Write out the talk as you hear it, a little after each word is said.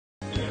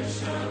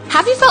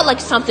Have you felt like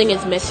something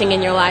is missing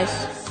in your life?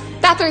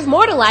 That there's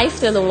more to life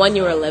than the one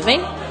you are living?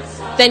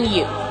 Then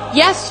you,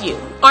 yes you,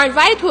 are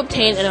invited to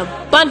obtain an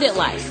abundant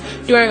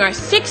life during our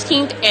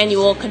 16th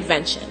annual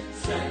convention.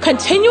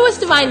 Continuous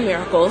divine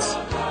miracles,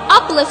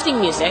 uplifting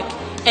music,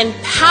 and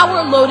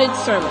power-loaded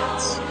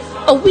sermons.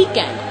 A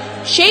weekend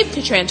shaped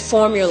to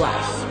transform your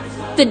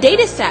life. The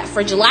date is set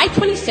for July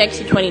 26th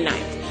to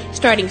 29th,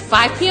 starting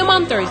 5 p.m.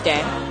 on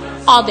Thursday,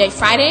 all day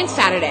Friday and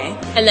Saturday,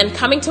 and then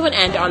coming to an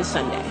end on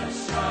Sunday.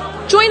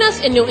 Join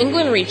us in New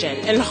England region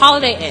in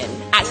Holiday Inn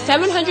at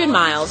 700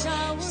 Miles,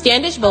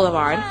 Standish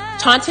Boulevard,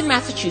 Taunton,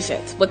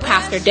 Massachusetts, with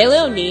Pastor De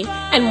Leoni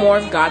and more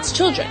of God's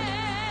children.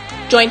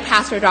 Join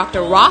Pastor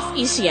Dr. Rolf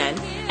ECN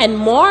and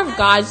more of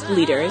God's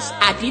leaders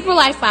at Deeper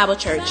Life Bible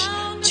Church,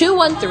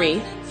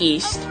 213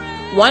 East,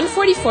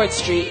 144th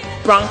Street,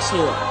 Bronx, New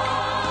York.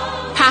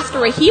 Pastor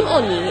Rahim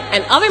Oni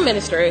and other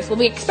ministers will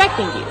be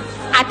expecting you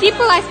at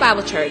Deeper Life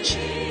Bible Church,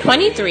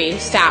 23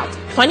 South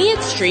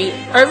 20th Street,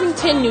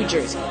 Irvington, New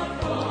Jersey.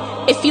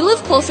 If you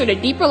live closer to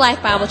Deeper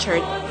Life Bible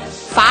Church,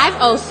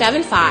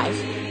 5075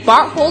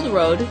 Barthold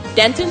Road,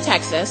 Denton,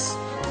 Texas,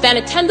 then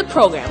attend the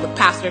program with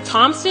Pastor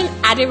Thompson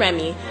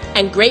Adiremi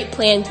and Great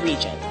Plains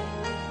Region.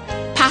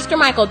 Pastor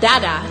Michael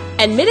Dada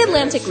and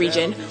Mid-Atlantic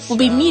Region will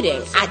be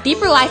meeting at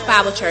Deeper Life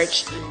Bible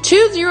Church,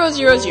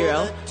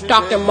 2000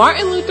 Dr.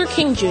 Martin Luther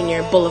King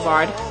Jr.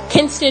 Boulevard,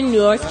 Kinston,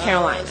 North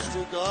Carolina.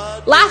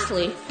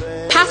 Lastly,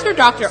 Pastor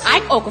Dr.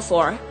 Ike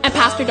Okafor and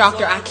Pastor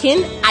Dr.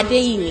 Akin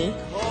Adeyemi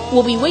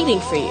will be waiting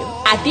for you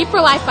at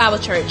Deeper Life Bible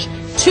Church,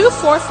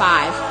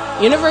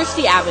 245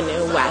 University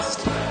Avenue West,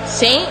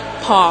 St.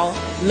 Paul,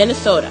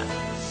 Minnesota.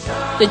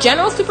 The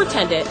General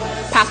Superintendent,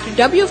 Pastor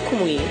W. of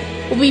Kumuyi,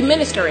 will be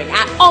ministering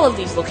at all of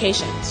these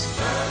locations.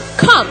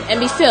 Come and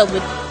be filled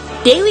with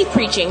daily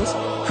preachings,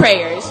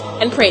 prayers,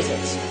 and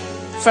praises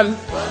from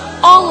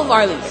all of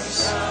our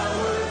leaders.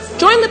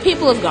 Join the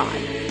people of God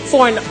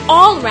for an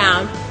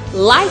all-round,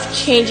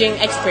 life-changing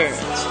experience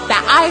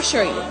that I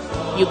assure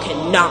you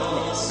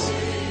cannot miss.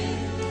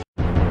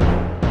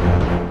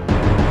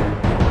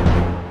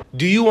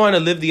 Do you want to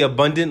live the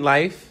abundant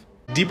life?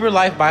 Deeper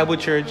Life Bible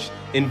Church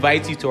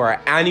invites you to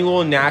our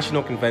annual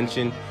national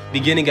convention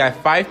beginning at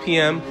 5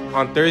 p.m.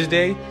 on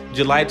Thursday,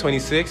 July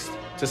 26th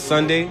to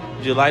Sunday,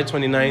 July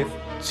 29th,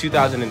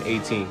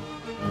 2018.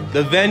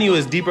 The venue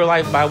is Deeper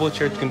Life Bible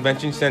Church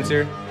Convention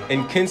Center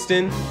in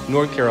Kinston,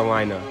 North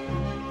Carolina.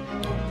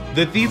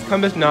 The thief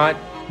cometh not,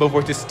 but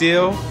for to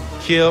steal,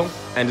 kill,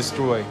 and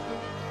destroy.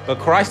 But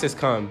Christ has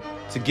come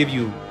to give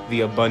you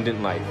the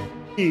abundant life.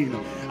 And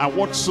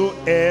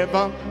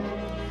whatsoever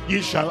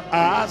ye shall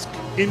ask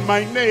in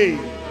my name,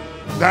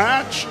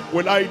 that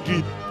will I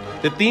do.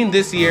 The theme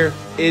this year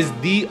is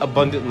The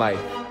Abundant Life.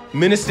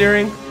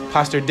 Ministering,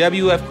 Pastor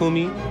W.F.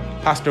 Kumuyi,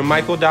 Pastor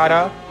Michael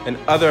Dada, and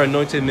other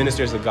anointed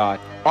ministers of God.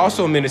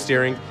 Also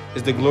ministering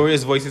is the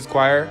Glorious Voices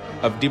Choir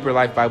of Deeper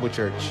Life Bible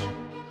Church.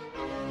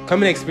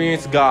 Come and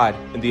experience God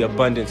in the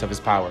abundance of His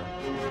power.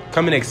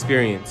 Come and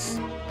experience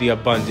the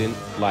abundant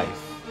life.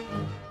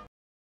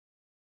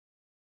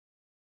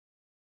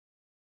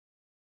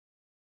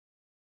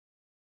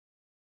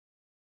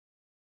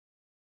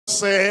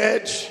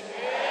 Said,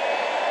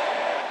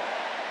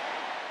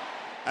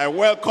 I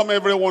welcome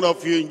every one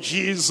of you in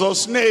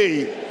Jesus'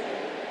 name.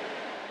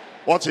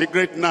 What a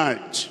great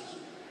night.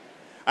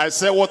 I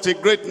say, what a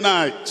great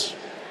night.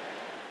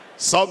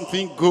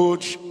 Something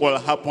good will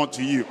happen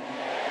to you.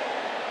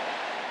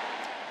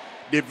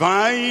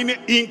 Divine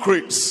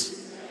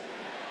increase.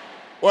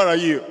 Where are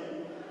you?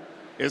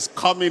 It's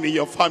coming in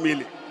your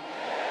family.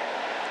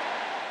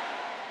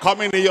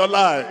 Coming in your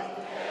life.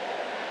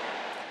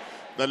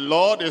 The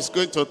Lord is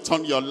going to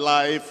turn your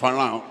life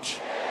around.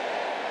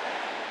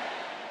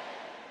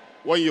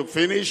 When we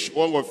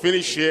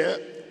finish here,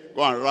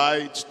 go and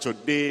write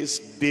today's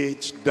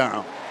date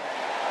down.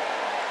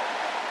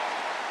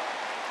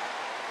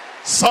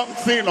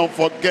 Something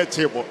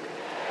unforgettable.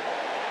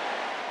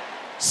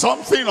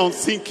 Something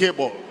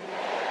unthinkable.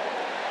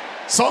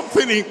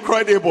 Something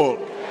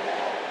incredible.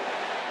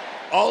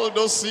 All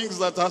those things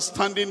that are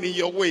standing in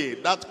your way,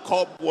 that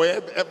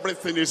cobweb,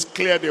 everything is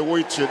cleared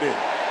away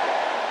today.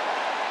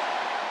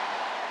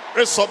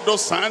 Raise up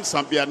those hands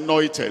and be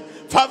anointed.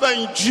 Father,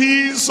 in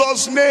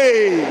Jesus'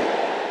 name,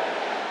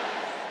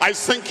 I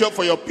thank you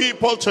for your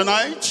people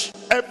tonight.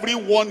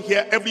 Everyone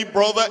here, every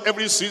brother,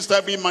 every sister,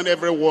 every man,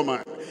 every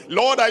woman.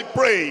 Lord, I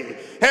pray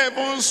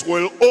heavens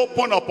will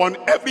open upon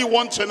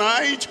everyone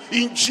tonight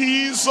in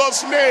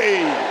Jesus'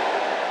 name.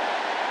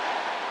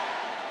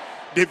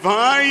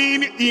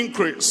 Divine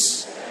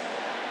increase.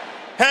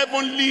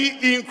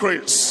 Heavenly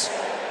increase.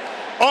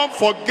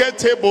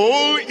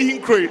 Unforgettable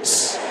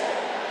increase.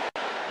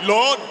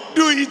 Lord,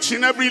 do it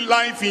in every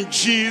life in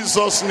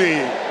Jesus'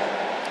 name.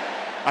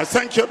 I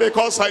thank you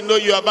because I know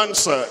you have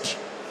answered.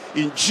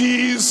 In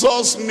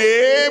Jesus'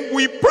 name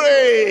we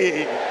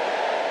pray.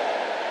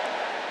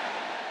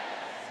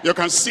 You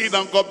can see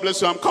them. God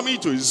bless you. I'm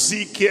coming to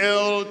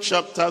Ezekiel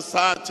chapter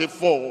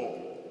 34.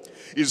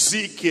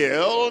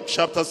 Ezekiel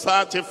chapter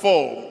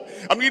 34.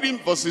 I'm reading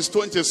verses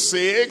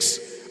 26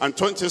 and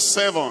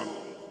 27.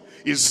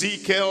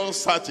 Ezekiel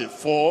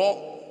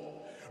 34,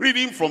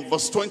 reading from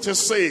verse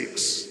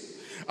 26.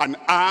 And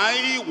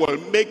I will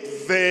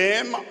make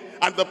them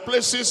and the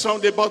places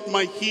round about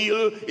my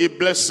hill a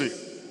blessing.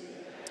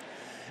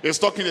 He's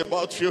talking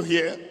about you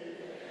here.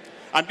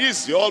 And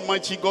this is the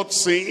Almighty God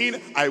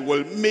saying, I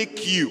will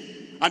make you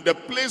and the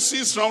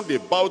places round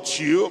about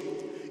you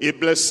a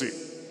blessing.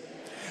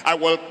 I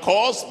will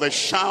cause the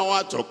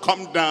shower to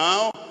come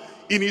down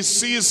in its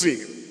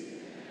season.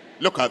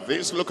 Look at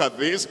this, look at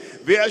this.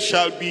 There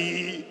shall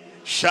be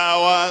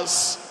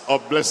showers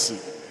of blessing.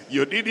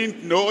 You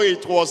didn't know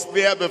it was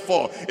there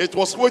before. It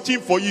was waiting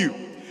for you.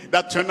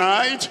 That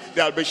tonight,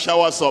 there'll be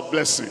showers of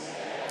blessing.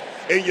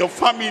 In your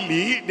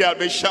family, there'll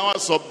be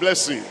showers of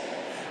blessing.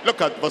 Look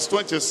at verse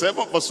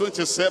 27. Verse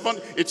 27,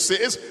 it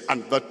says,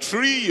 and the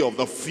tree of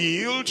the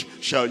field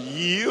shall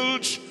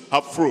yield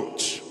her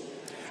fruit,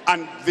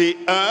 and the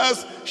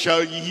earth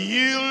shall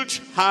yield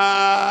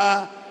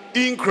her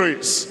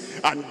increase,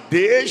 and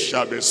they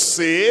shall be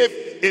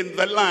saved in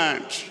the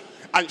land,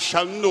 and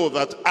shall know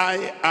that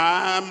I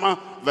am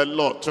the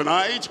Lord.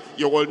 Tonight,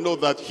 you will know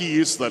that he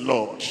is the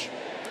Lord.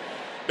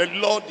 The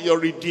Lord your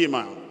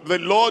Redeemer, the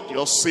Lord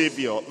your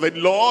Savior, the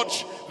Lord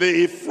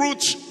the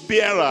fruit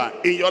bearer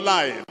in your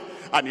life.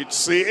 And it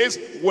says,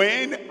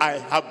 when I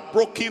have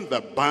broken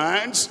the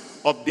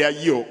bands of their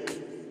yoke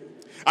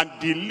and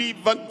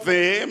delivered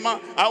them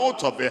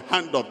out of the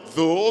hand of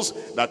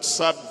those that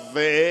serve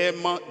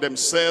them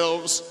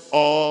themselves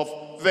of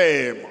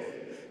them.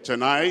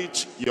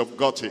 Tonight, you've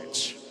got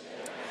it.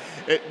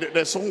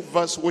 There's one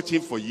verse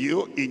waiting for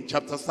you in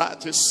chapter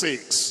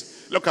 36.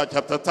 Look at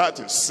chapter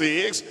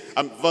 36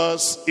 and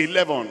verse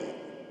 11.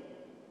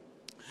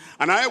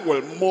 And I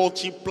will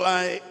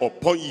multiply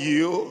upon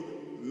you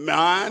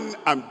man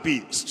and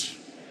beast.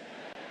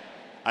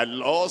 I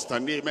lost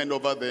an amen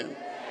over them.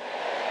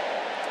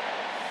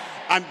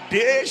 And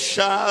they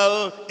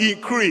shall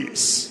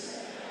increase.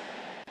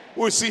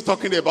 Who is he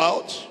talking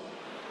about?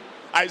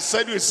 I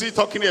said, who is he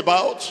talking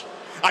about?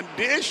 And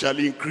they shall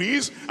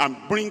increase and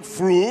bring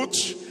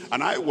fruit,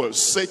 and I will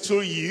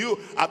settle you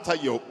after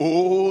your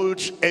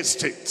old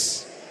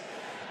estates,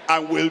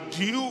 and will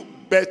do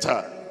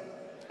better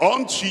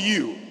unto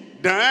you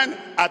than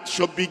at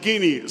your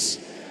beginnings.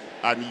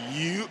 And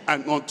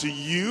unto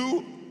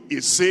you,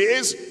 it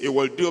says, it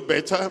will do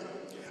better,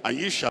 and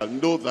you shall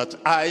know that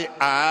I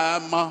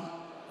am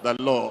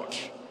the Lord.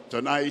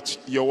 Tonight,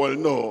 you will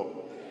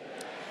know.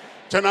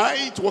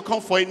 Tonight, we'll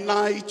come for a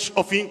night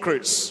of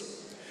increase.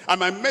 And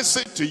my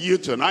message to you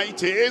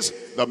tonight is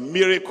the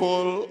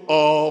miracle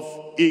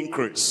of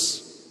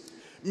increase.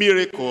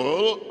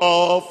 Miracle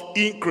of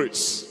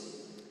increase.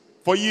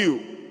 For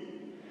you,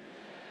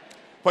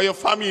 for your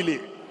family,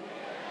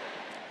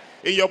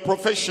 in your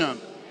profession,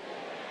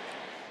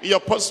 in your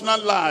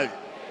personal life,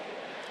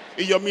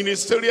 in your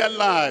ministerial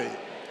life.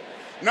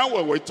 Now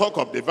when we talk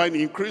of divine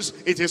increase,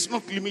 it is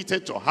not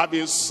limited to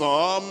having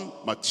some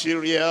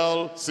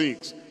material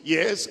things.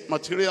 Yes,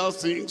 material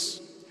things.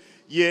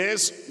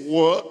 Yes,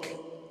 work.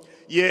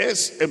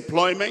 Yes,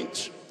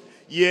 employment.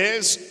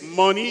 Yes,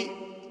 money.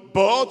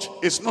 But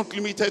it's not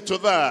limited to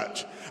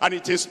that. And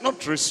it is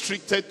not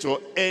restricted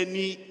to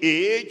any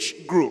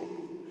age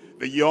group.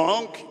 The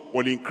young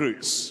will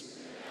increase.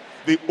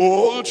 The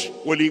old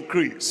will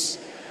increase.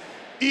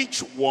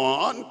 Each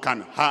one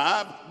can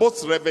have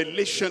both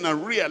revelation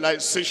and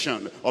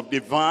realization of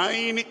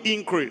divine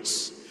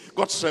increase.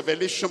 God's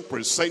revelation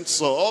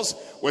presents us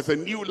with a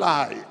new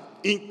life.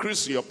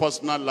 Increase in your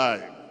personal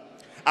life.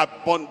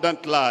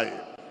 Abundant life.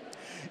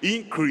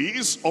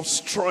 Increase of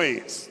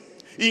strength.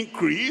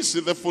 Increase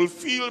in the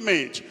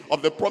fulfillment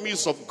of the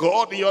promise of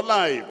God in your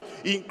life.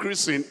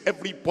 Increase in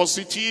every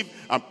positive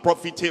and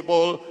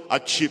profitable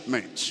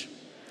achievement.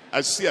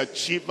 I see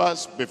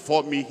achievers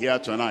before me here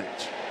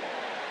tonight.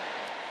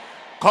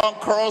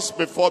 Conquerors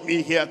before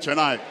me here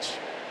tonight.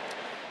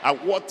 And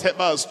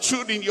whatever has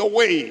stood in your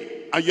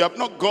way, and you have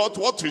not got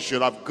what you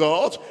should have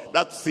got,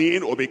 that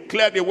thing will be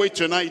cleared away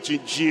tonight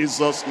in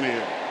Jesus'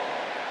 name.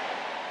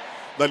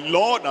 The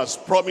Lord has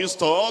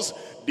promised us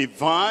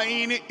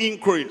divine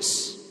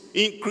increase.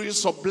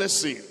 Increase of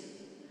blessing.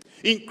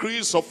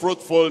 Increase of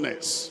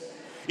fruitfulness.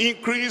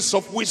 Increase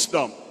of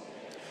wisdom.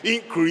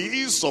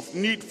 Increase of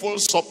needful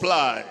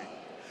supply.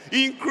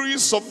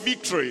 Increase of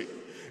victory.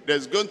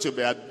 There's going to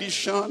be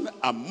addition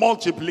and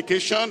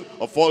multiplication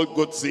of all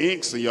good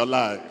things in your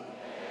life.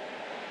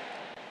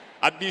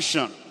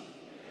 Addition.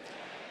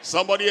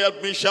 Somebody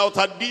help me shout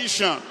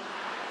addition.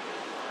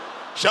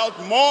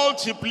 Shout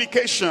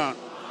multiplication.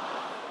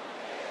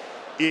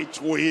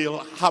 It will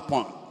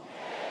happen.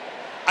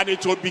 And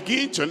it will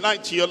begin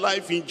tonight in your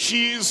life in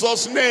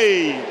Jesus'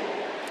 name.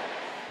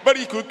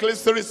 Very quickly,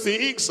 3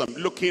 things I'm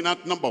looking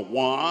at. Number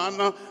 1,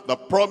 the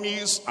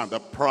promise and the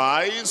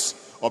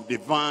price of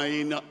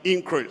divine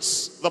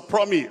increase. The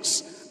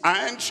promise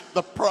and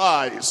the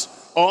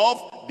price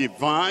of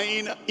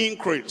divine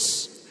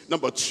increase.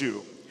 Number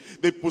 2,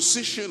 the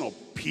position of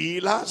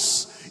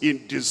pillars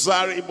in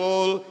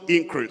desirable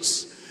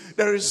increase.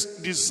 There is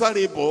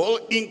desirable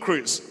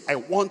increase. I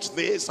want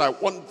this, I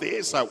want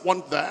this, I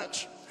want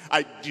that.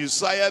 I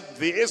desire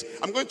this.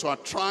 I'm going to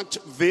attract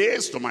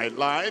this to my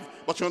life.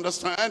 But you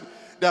understand,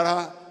 there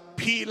are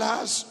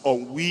pillars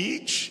on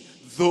which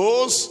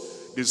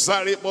those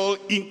desirable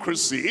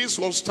increases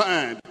will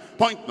stand.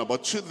 Point number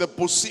 2, the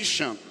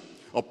position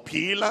of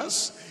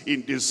pillars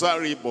in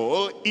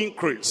desirable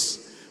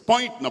increase.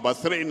 Point number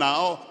 3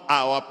 now,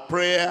 our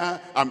prayer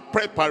and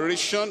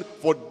preparation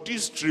for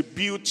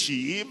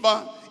distributive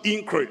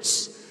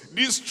increase.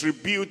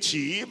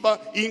 Distributive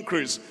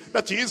increase.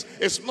 That is,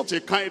 it's not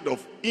a kind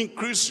of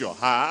increase you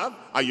have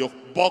and you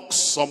box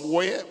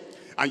somewhere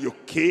and you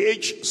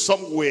cage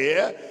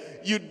somewhere.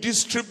 You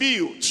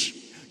distribute.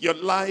 Your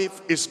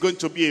life is going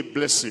to be a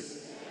blessing.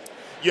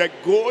 You're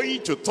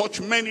going to touch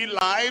many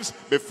lives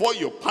before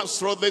you pass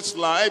through this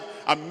life,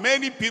 and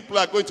many people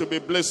are going to be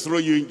blessed through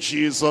you in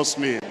Jesus'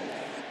 name.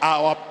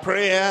 Our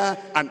prayer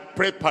and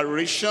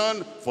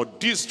preparation for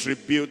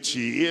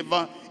distributive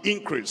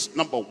increase.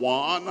 Number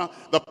 1,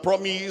 the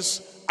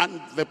promise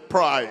and the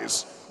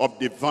price of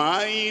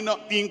divine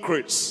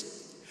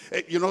increase.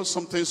 You know,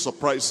 something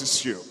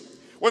surprises you.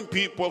 When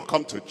people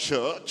come to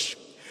church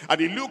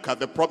and they look at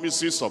the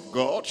promises of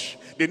God,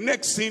 the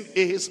next thing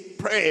is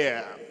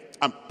prayer.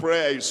 And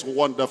prayer is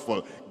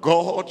wonderful.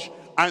 God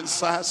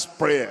answers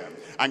prayer.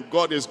 And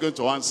God is going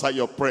to answer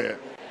your prayer.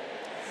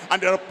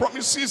 And there are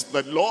promises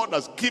the Lord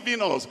has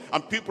given us.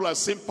 And people are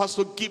saying,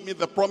 Pastor, give me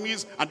the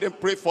promise and then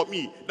pray for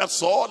me.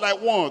 That's all I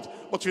want.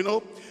 But you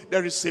know,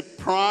 there is a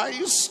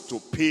price to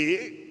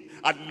pay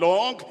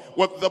along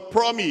with the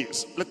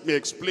promise. Let me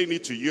explain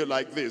it to you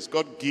like this.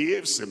 God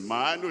gives a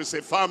man who is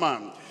a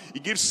farmer. He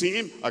gives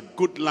him a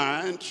good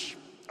land,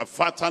 a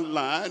fertile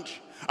land.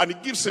 And he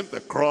gives him the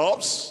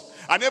crops.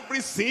 And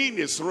everything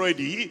is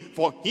ready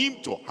for him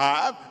to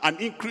have an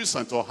increase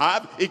and to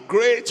have a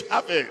great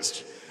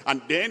harvest.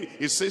 And then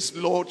he says,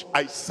 Lord,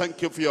 I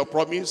thank you for your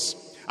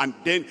promise. And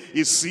then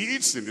he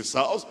sits in his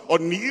house or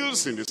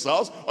kneels in his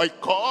house or he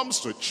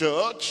comes to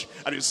church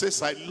and he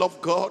says, I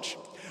love God.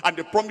 And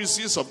the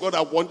promises of God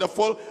are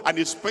wonderful. And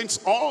he spends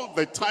all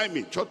the time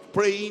in church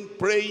praying,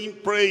 praying,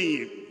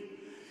 praying.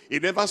 He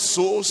never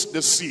sows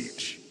the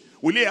seed.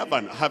 Will he have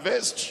an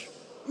harvest?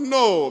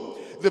 No.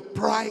 The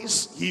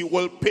price he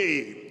will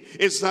pay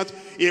is that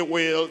he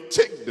will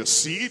take the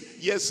seed.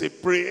 Yes, he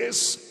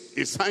prays,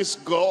 he thanks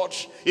God,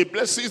 he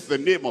blesses the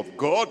name of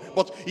God,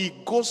 but he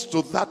goes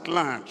to that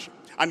land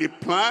and he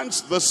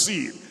plants the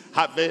seed.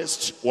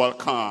 Harvest will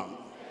come.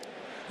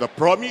 The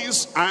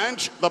promise and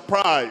the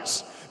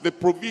price. The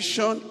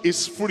provision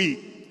is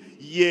free,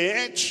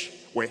 yet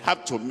we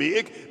have to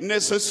make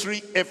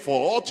necessary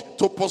effort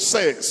to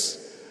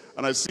possess.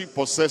 And I see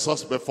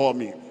possessors before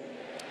me.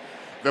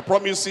 The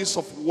promises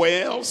of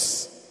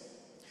wealth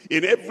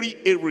in every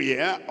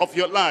area of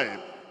your life.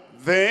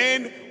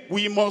 Then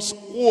we must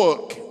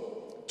work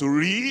to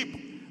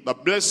reap the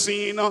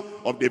blessing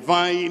of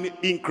divine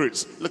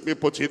increase. Let me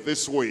put it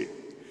this way.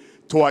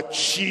 To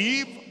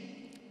achieve,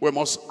 we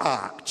must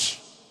act.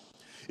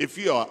 If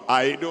you are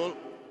idle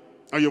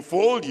and you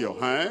fold your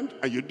hand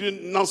and you do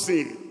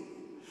nothing,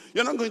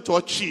 you're not going to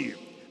achieve.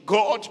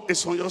 God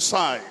is on your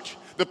side.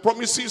 The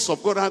promises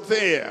of God are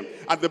there,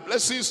 and the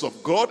blessings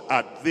of God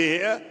are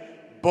there,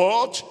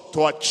 but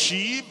to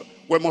achieve,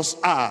 we must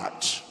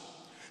act.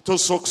 To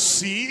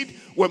succeed,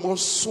 we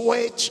must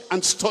sweat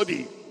and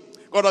study.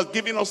 God has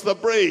given us the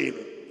brain,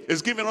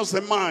 He's given us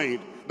the mind.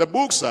 The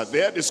books are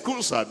there, the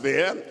schools are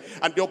there,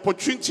 and the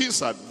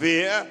opportunities are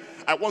there.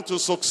 I want to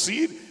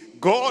succeed.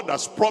 God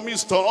has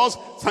promised us,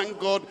 thank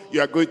God you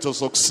are going to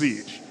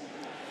succeed.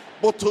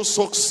 But to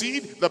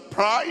succeed, the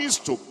price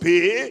to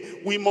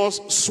pay, we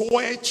must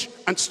sweat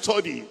and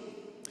study.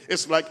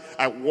 It's like,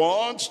 I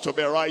want to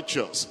be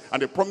righteous.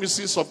 And the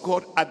promises of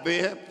God are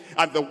there.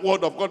 And the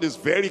word of God is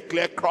very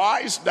clear.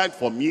 Christ died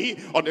for me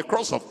on the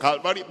cross of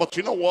Calvary. But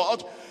you know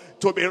what?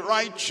 To be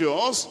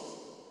righteous,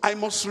 I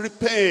must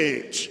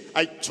repent.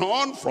 I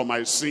turn from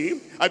my sin.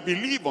 I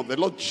believe on the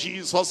Lord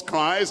Jesus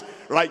Christ.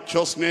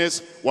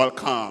 Righteousness will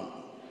come.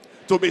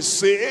 To be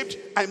saved,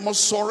 I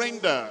must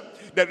surrender.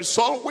 There is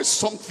always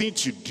something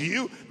to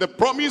do. The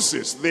promise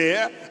is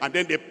there, and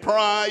then the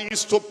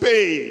price to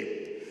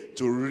pay.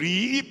 To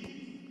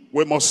reap,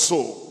 we must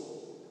sow.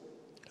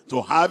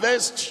 To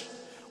harvest,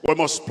 we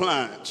must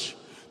plant.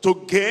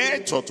 To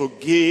get or to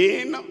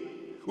gain,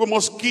 we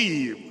must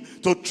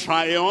give. To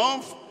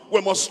triumph,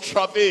 we must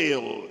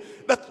travail.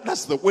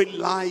 That's the way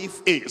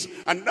life is.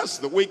 And that's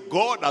the way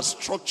God has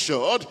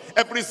structured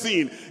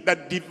everything.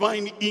 That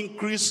divine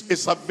increase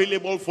is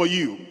available for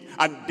you.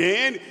 And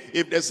then,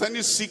 if there's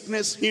any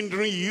sickness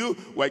hindering you,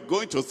 we're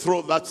going to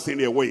throw that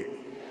thing away.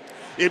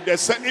 If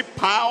there's any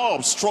power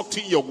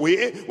obstructing your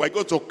way, we're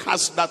going to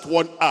cast that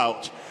one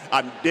out.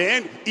 And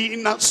then,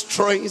 inner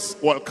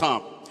strength will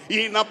come.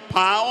 Inner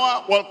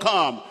power will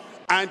come.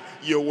 And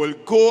you will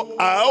go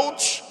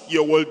out,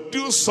 you will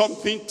do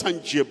something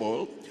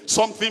tangible,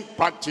 something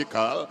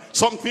practical,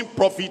 something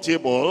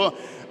profitable,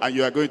 and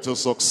you are going to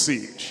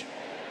succeed.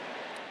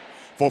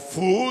 For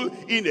full,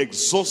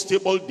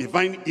 inexhaustible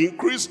divine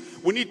increase,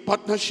 we need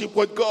partnership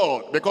with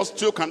God, because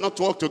two cannot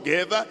work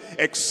together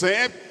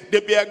except they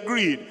be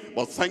agreed.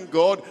 But thank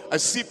God, I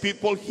see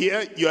people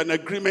here, you're in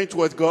agreement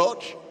with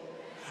God.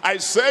 I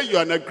say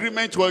you're in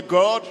agreement with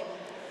God.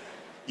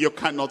 You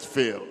cannot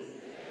fail.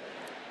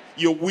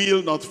 You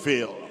will not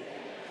fail.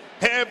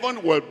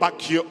 Heaven will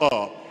back you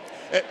up.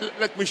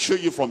 Let me show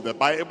you from the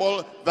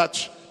Bible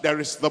that there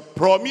is the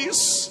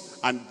promise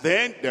and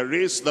then there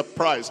is the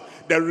price.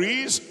 There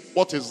is,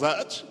 what is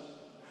that?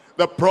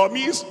 The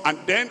promise, and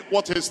then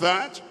what is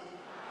that?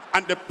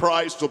 And the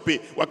price to pay.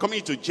 We're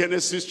coming to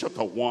Genesis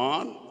chapter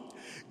 1.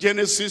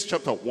 Genesis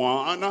chapter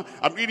 1.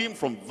 I'm reading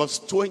from verse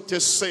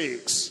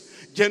 26.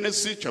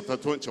 Genesis chapter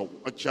 1,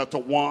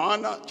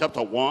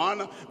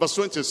 verse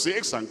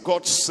 26. And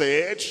God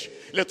said,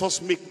 let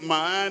us make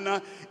man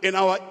in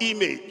our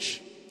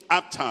image,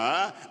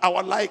 after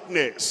our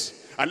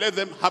likeness, and let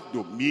them have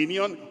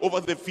dominion over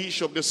the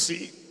fish of the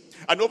sea,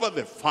 and over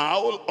the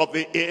fowl of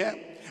the air,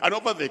 and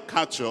over the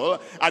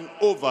cattle, and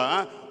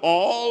over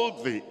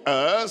all the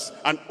earth,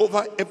 and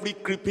over every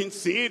creeping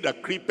thing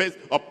that creepeth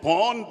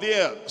upon the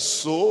earth.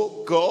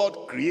 So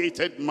God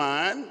created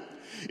man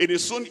in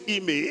his own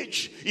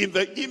image. In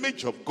the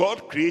image of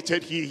God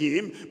created he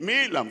him.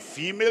 Male and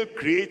female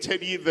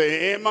created he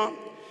them,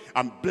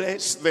 and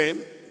blessed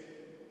them.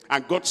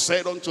 And God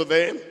said unto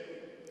them,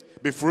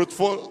 be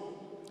fruitful.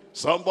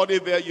 Somebody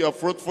there, you are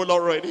fruitful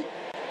already.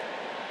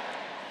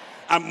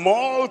 And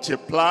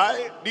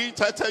multiply.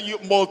 Did I tell you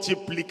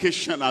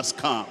multiplication has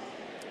come?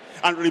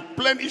 And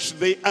replenish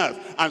the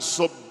earth and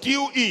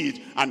subdue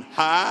it and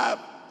have.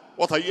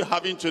 What are you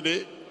having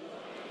today?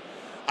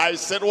 I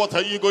said, what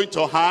are you going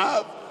to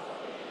have?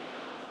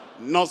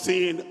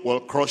 Nothing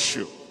will crush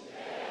you.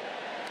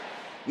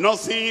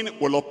 Nothing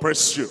will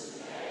oppress you.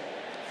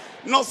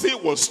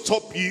 Nothing will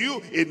stop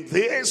you in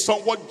this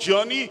somewhat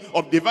journey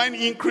of divine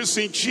increase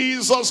in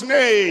Jesus'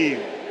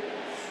 name.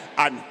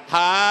 And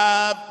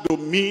have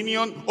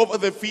dominion over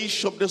the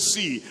fish of the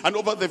sea, and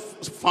over the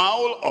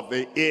fowl of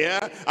the air,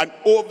 and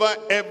over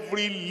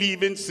every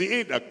living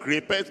thing that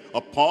creepeth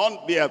upon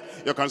the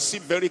earth. You can see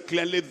very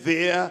clearly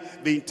there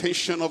the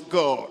intention of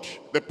God,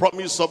 the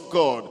promise of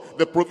God,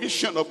 the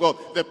provision of God,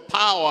 the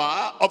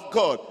power of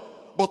God.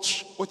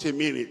 But wait a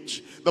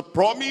minute, the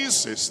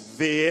promise is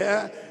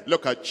there.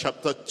 Look at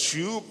chapter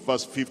 2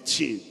 verse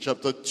 15.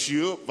 Chapter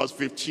 2 verse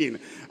 15.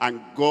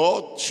 And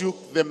God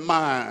took the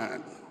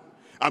man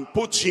and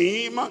put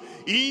him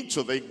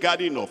into the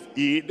Garden of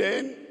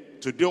Eden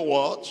to do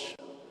what?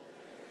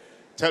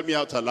 Tell me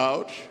out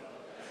aloud.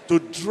 To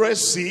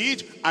dress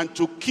it and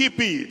to keep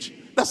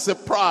it. That's the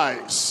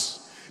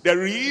price.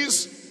 There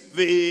is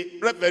the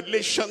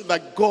revelation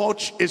that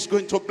God is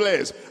going to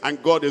bless,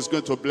 and God is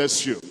going to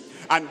bless you.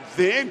 And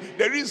then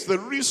there is the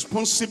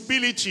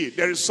responsibility.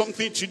 There is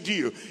something to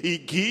do. He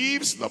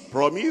gives the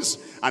promise,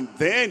 and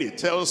then he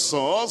tells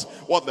us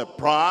what the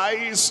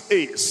price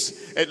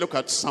is. And look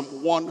at Psalm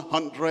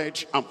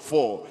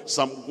 104.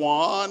 Psalm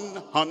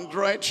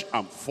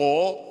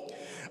 104.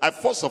 I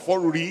first of all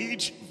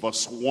read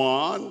verse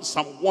 1.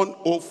 Psalm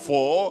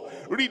 104.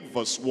 Read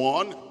verse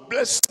 1.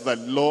 Bless the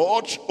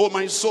Lord, O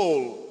my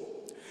soul.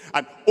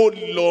 And O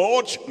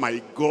Lord,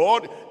 my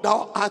God,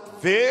 thou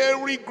art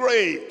very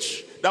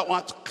great. Thou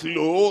art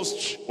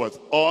clothed with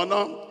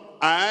honor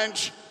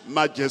and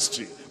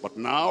majesty. But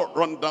now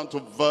run down to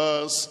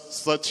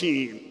verse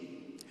 13.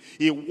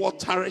 He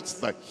watereth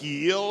the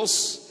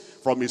hills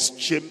from his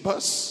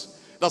chambers.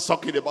 That's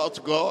talking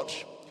about God.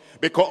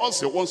 Because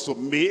he wants to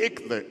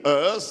make the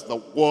earth,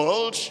 the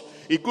world,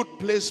 a good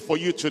place for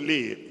you to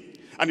live.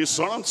 And he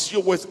surrounds you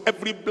with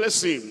every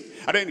blessing.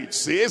 And then it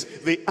says,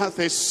 the earth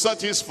is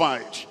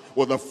satisfied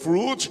with the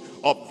fruit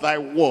of thy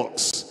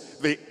works.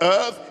 The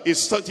earth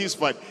is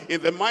satisfied.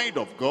 In the mind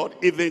of God,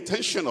 in the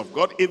intention of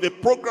God, in the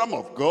program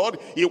of God,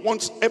 he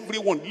wants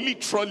everyone,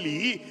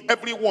 literally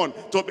everyone,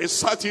 to be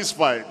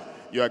satisfied.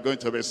 You are going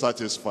to be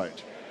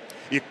satisfied.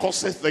 He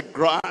causes the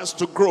grass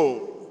to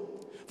grow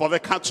for the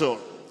cattle,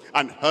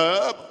 and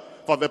herb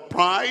for the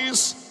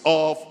price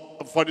of,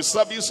 for the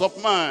service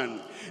of man,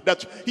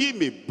 that he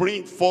may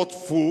bring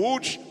forth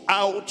food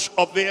out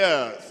of the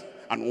earth,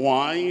 and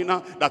wine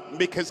that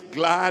maketh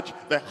glad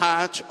the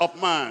heart of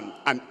man,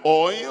 and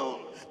oil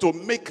to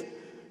make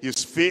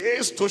his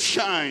face to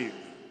shine.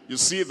 You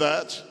see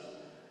that?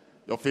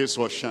 Your face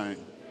will shine.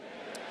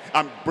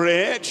 And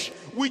bread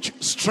which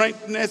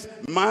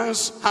strengtheneth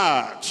man's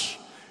heart.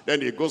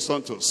 Then he goes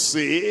on to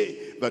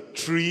say, the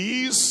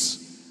trees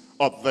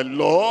of the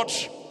Lord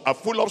are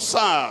full of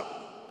sap,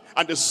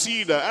 and the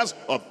cedars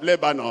of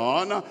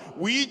Lebanon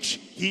which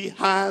he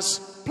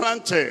has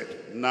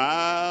planted.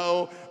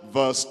 Now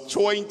verse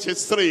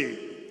 23.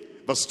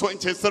 Verse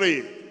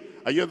 23.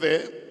 Are you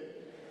there?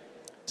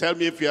 Tell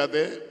me if you are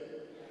there.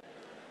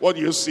 What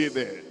do you see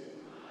there?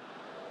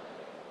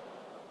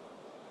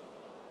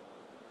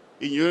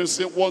 In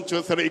unison, 1,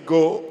 2, 3,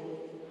 go.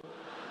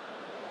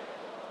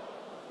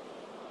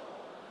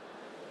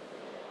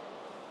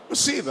 You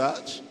see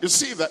that? You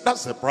see that?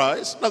 That's the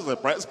price. That's the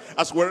price.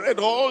 As we read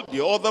all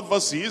the other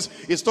verses,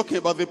 it's talking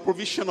about the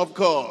provision of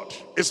God.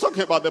 It's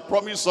talking about the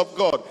promise of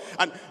God.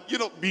 And, you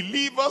know,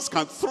 believers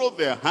can throw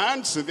their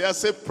hands in there and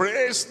say,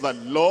 praise the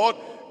Lord.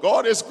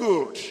 God is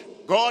good.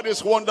 God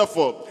is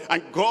wonderful,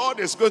 and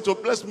God is going to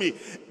bless me.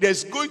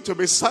 There's going to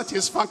be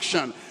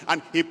satisfaction,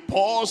 and he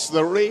pours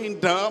the rain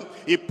down,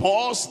 he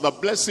pours the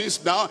blessings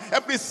down,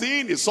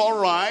 everything is all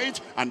right.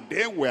 And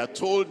then we are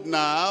told,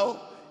 now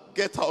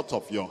get out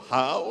of your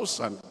house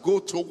and go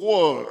to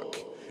work.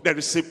 There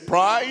is a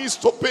price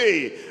to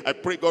pay. I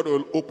pray God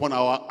will open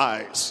our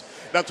eyes,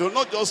 that will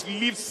not just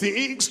leave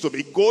things to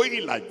be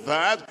going like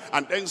that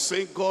and then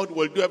say God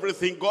will do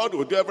everything. God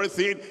will do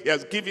everything. He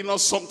has given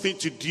us something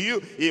to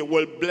do. He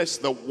will bless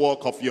the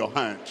work of your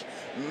hand.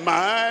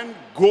 Man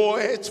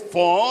goeth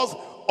forth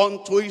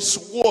unto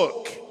his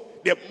work.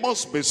 There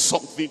must be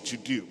something to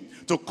do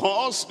to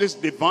cause this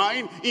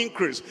divine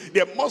increase.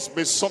 There must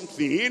be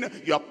something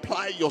you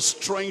apply your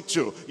strength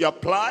to, you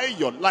apply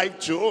your life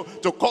to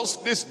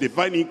cause this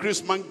divine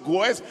increase. Man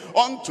goeth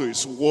unto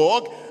his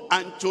work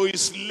and to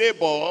his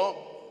labor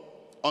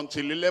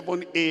until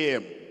 11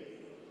 a.m.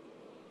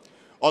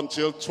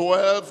 until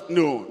 12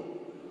 noon,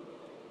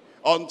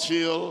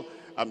 until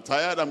I'm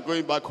tired, I'm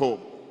going back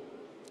home.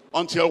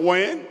 Until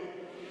when?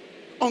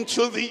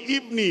 Until the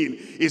evening.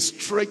 It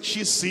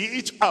stretches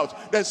it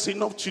out. There's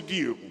enough to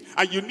do,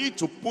 and you need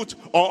to put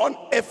on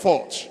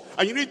effort,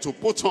 and you need to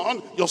put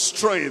on your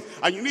strength,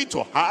 and you need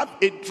to have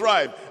a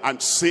drive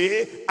and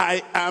say,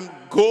 I am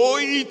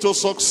going to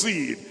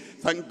succeed.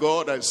 Thank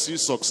God I see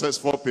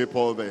successful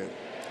people there.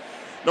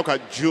 Look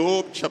at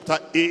Job chapter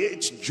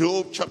 8.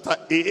 Job chapter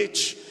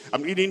 8.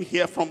 I'm reading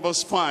here from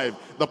verse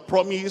 5. The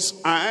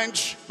promise and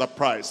the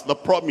price. The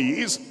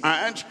promise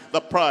and the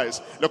price.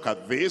 Look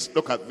at this.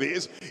 Look at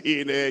this.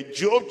 In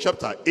Job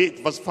chapter 8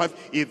 verse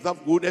 5. If thou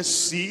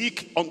wouldest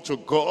seek unto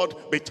God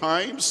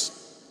betimes,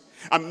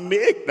 and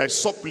make thy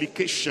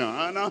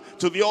supplication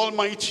to the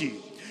Almighty,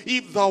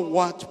 if thou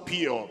art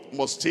pure,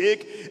 must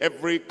take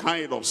every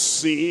kind of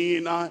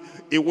sin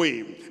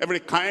away, every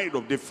kind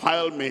of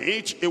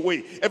defilement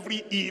away,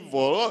 every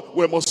evil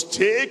we must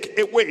take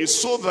away,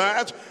 so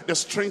that the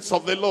strength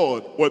of the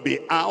Lord will be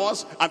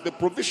ours, and the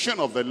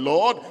provision of the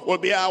Lord will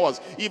be ours.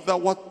 If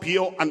thou art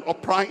pure and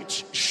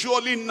upright,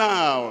 surely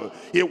now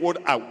he would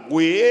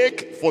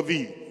awake for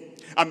thee,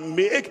 and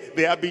make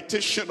the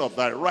habitation of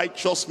thy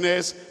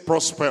righteousness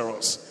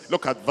prosperous.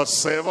 Look at verse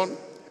 7.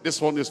 This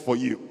one is for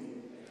you.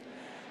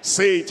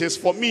 Say, it is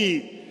for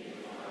me.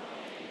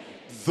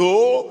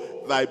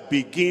 Though thy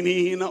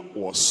beginning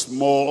was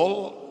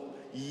small,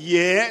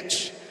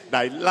 yet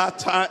thy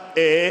latter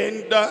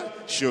end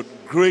should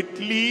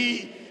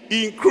greatly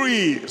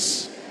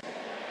increase.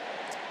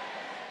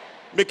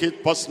 Make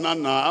it personal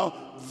now.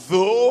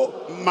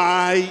 Though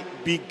my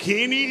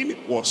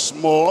beginning was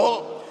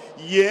small,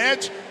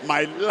 yet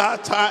my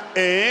latter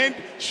end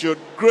should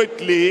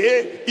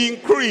greatly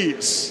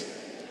increase.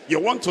 You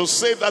want to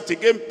say that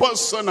again,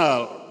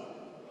 personal.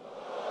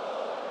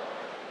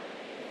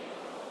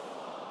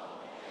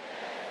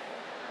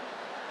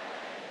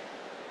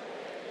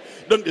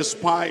 Don't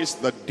despise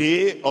the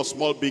day of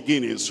small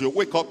beginnings. You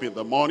wake up in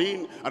the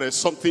morning and there's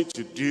something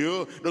to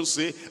do. Don't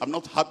say, I'm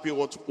not happy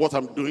with what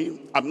I'm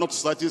doing. I'm not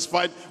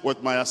satisfied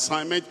with my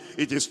assignment.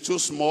 It is too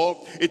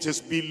small. It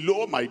is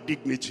below my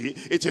dignity.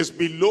 It is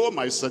below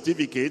my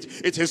certificate.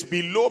 It is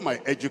below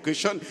my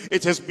education.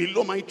 It is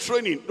below my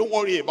training. Don't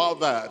worry about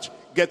that.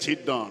 Get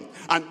it done.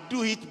 And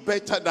do it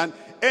better than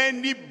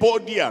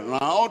anybody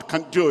around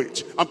can do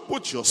it. And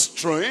put your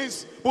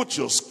strength, put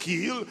your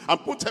skill, and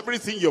put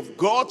everything you've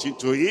got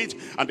into it.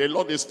 And the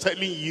Lord is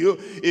telling you,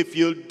 if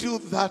you'll do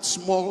that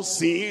small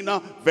thing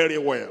very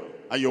well,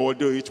 and you will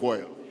do it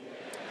well.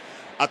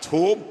 At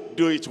home,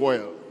 do it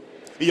well.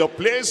 In your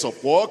place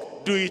of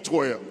work, do it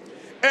well.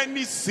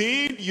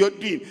 Anything you're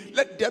doing,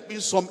 let there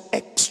be some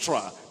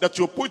extra that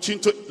you put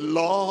into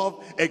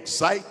love,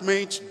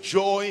 excitement,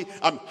 joy.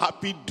 I'm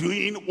happy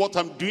doing what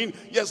I'm doing.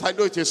 Yes, I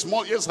know it is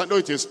small. Yes, I know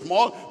it is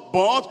small.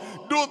 But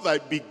though thy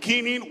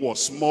beginning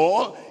was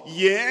small,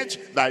 yet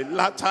thy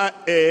latter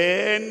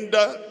end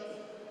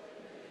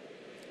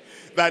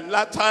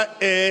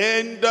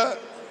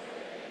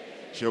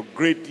shall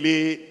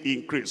greatly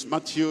increase.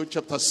 Matthew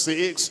chapter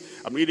 6,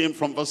 I'm reading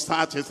from verse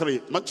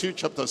 33. Matthew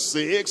chapter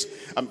 6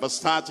 and verse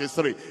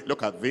 33.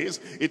 Look at this.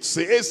 It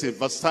says in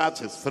verse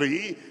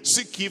 33,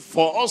 seek ye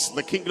first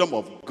the kingdom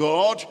of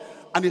God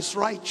and his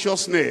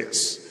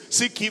righteousness.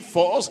 Seek ye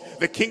first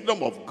the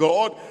kingdom of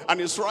God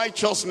and his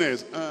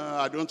righteousness.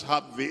 I don't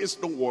have this.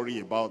 Don't worry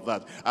about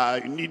that.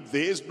 I need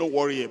this. Don't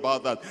worry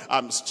about that.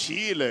 I'm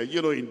still,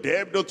 in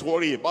debt. Don't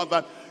worry about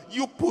that.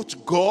 You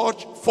put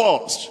God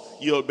first,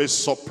 you'll be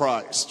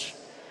surprised.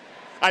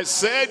 I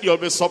said you'll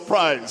be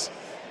surprised.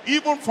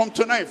 Even from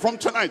tonight,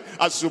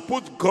 as you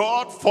put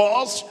God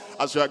first,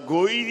 as you are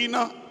going,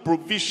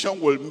 provision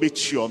will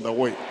meet you on the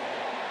way.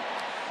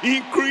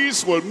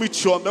 Increase will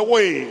meet you on the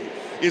way.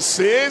 It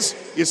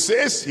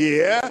says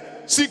here,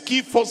 seek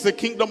ye first the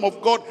kingdom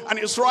of God and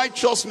his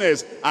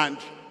righteousness. And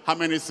how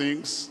many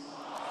things?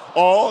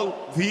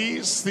 All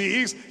these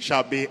things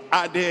shall be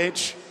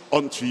added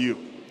unto you.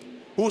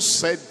 Who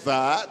said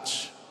that?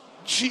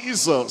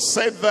 Jesus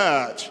said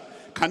that.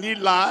 Can he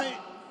lie?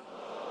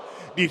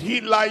 Did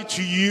he lie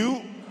to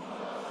you?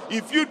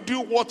 if you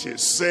do what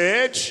is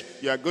said,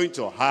 you are going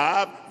to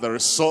have the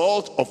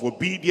result of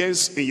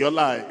obedience in your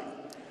life.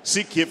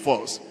 Seek ye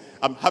first.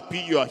 I'm happy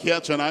you are here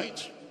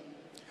tonight.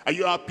 Are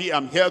you happy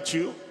I'm here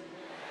too?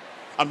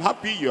 I'm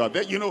happy you are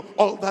there. You know,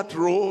 all that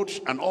road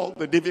and all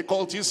the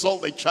difficulties, all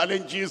the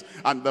challenges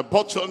and the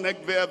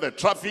bottleneck there, the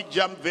traffic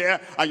jam there,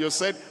 and you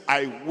said,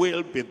 I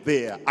will be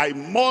there. I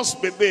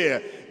must be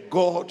there.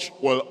 God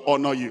will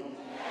honor you.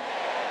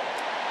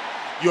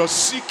 You're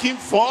seeking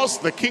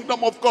first the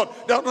kingdom of God.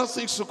 There are other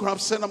things you could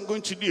have said, I'm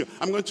going to do.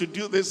 I'm going to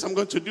do this, I'm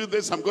going to do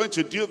this, I'm going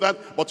to do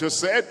that. But you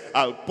said,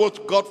 I'll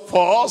put God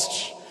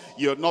first.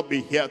 You'll not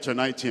be here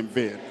tonight in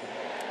vain.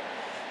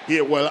 He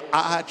will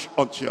add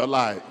unto your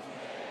life.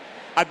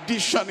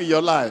 Addition in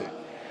your life.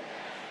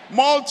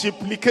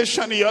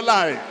 Multiplication in your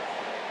life.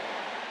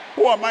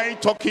 Who am I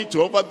talking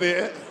to over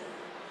there?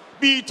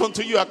 Be it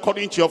unto you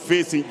according to your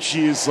faith in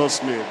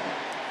Jesus' name.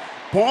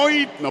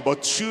 Point number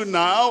 2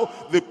 now,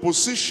 the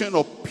position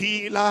of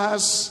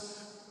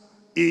pillars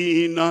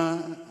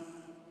in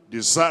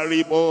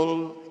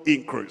desirable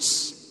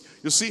increase.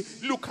 You see,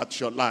 look at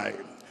your life.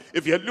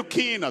 If you're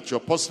looking at your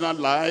personal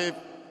life,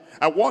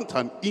 I want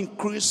an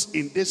increase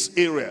in this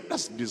area.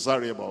 That's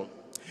desirable.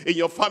 In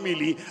your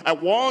family, I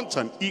want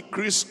an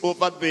increase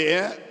over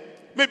there.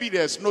 Maybe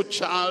there's no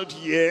child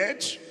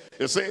yet.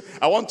 You say,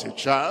 I want a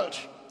child.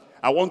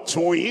 I want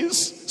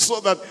twins, so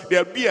that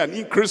there'll be an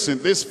increase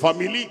in this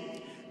family.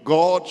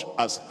 God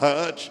has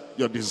heard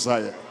your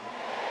desire.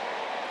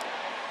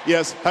 He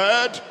has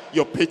heard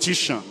your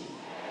petition.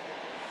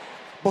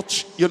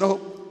 But, you know,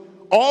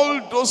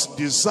 all those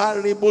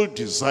desirable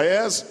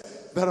desires,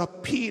 there are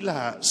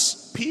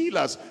pillars.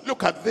 Pillars.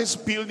 Look at this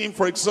building,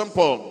 for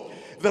example.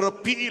 There are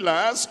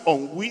pillars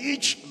on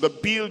which the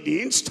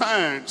building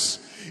stands.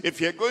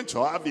 If you're going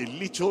to have a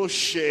little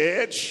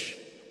shed,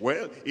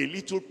 well, a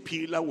little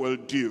pillar will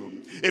do.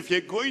 If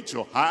you're going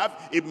to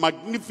have a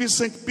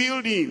magnificent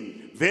building,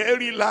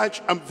 very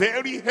large and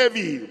very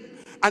heavy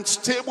and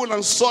stable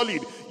and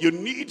solid, you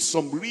need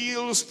some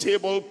real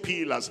stable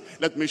pillars.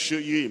 Let me show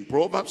you in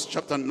Proverbs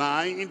chapter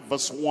 9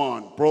 verse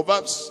 1.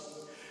 Proverbs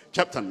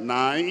chapter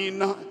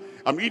 9,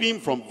 I'm reading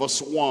from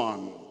verse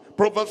 1.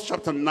 Proverbs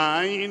chapter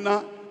 9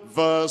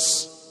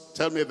 verse,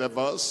 tell me the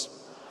verse.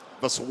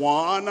 Verse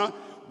 1,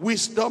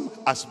 wisdom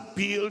has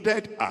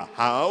builded a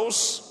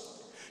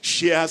house.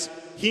 She has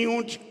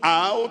hewn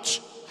out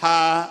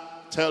her,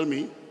 tell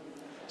me,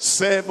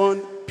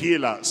 7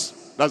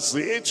 pillars. That's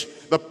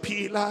it. The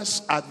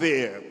pillars are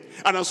there.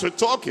 And as we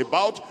talk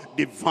about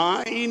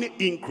divine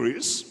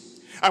increase,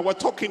 and we're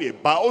talking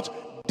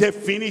about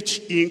definite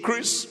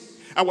increase,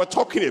 and we're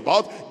talking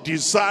about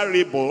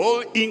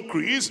desirable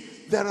increase,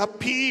 there are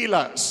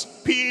pillars.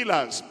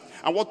 Pillars.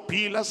 And what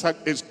pillars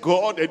is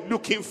God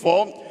looking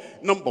for?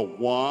 Number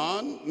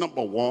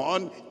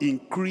one,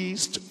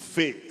 increased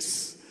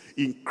faith.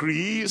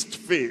 Increased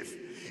faith.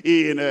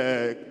 In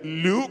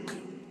Luke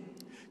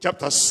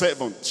chapter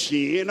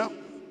 17,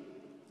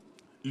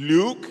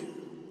 Luke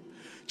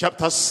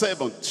chapter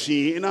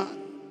 17,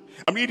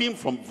 I'm reading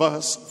from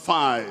verse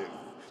 5.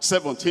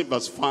 17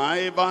 verse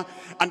 5,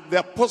 and the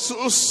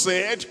apostles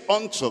said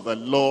unto the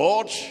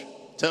Lord,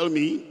 tell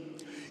me,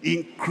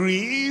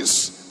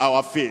 increase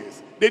our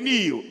faith. They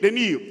knew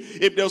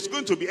if there was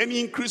going to be any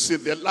increase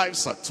in their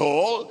lives at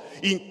all,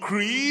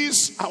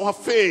 increase our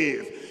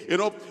faith. You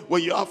know,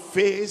 when you have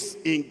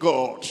faith in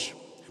God,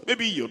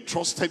 maybe you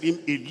trusted him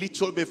a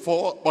little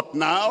before, but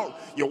now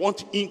you want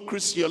to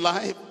increase your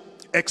life,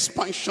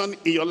 expansion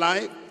in your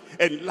life,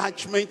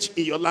 enlargement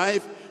in your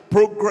life,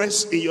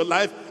 progress in your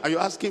life, and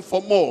you're asking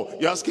for more,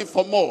 you're asking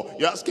for more,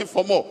 you're asking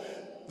for more.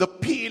 The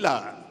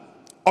pillar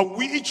on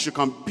which you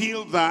can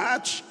build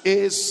that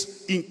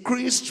is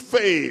increased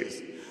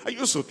faith. I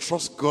used to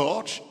trust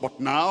God, but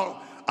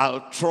now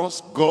I'll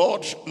trust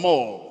God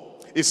more.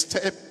 A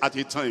step at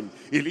a time,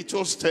 a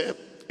little step,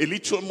 a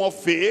little more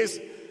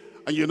faith,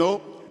 and you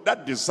know,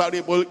 that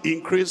desirable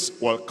increase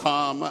will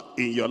come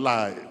in your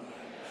life.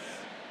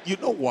 You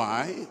know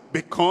why?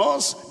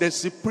 Because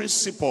there's a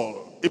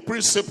principle. A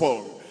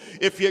principle.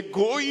 If you're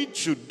going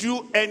to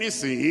do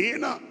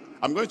anything,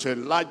 I'm going to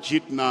enlarge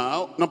it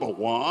now. Number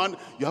one,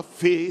 you have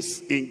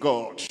faith in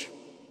God.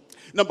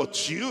 Number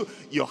two,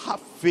 you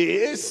have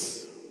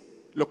faith,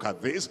 look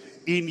at this,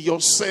 in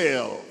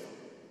yourself.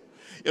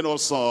 You know,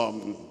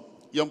 some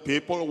young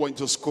people went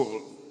to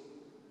school,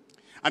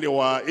 and it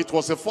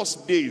was the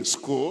first day in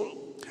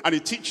school, and the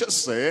teacher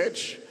said,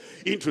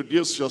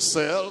 introduce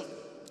yourself.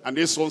 And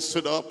this one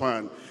stood up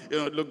and, you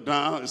know, looked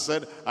down and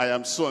said, I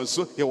am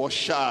so-and-so. He was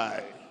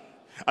shy.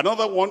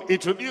 Another one,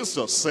 introduce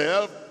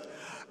yourself.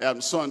 I am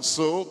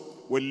so-and-so.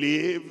 We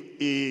live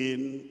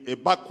in a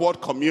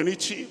backward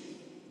community.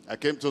 I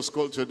came to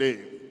school today.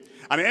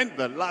 And then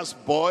the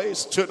last boy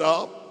stood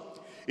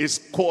up. He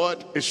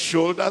squared his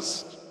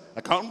shoulders.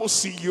 I can almost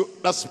see you.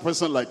 That's a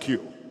person like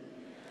you.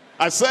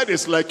 I said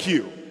it's like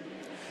you.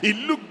 He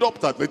looked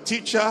up at the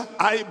teacher,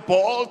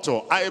 eyeball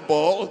to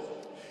eyeball.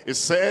 He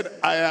said,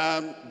 I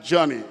am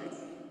Johnny.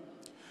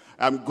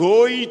 I'm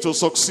going to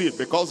succeed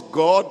because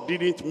God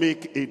didn't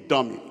make a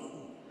dummy.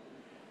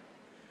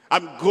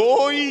 I'm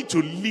going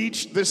to lead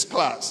this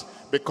class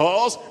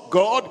because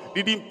God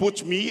didn't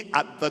put me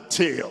at the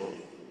tail.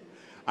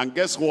 And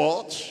guess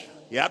what?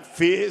 He had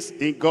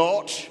faith in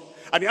God.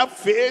 And he had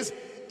faith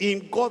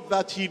in God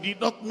that he did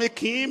not make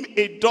him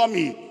a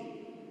dummy.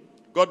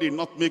 God did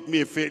not make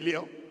me a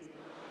failure.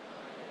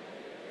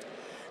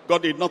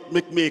 God did not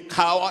make me a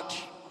coward.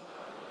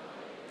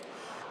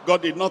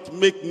 God did not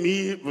make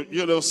me,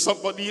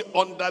 somebody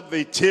under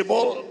the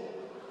table.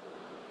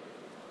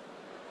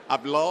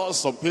 I've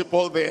lost some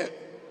people there.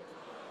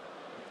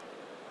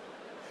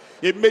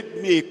 He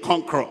made me a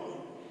conqueror.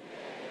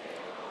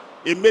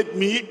 He made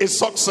me a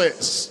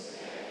success.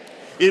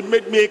 He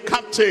made me a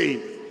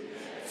captain.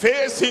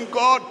 Faith in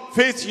God,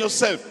 faith in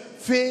yourself,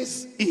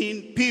 faith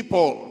in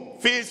people.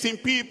 Faith in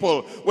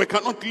people. We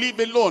cannot live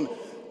alone.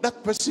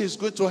 That person is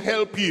going to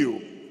help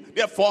you.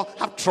 Therefore,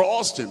 have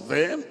trust in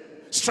them.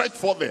 Stretch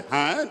forth the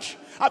hand.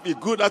 Have a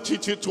good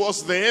attitude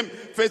towards them.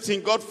 Faith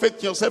in God, faith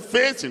in yourself,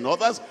 faith in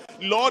others.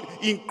 Lord,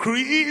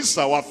 increase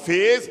our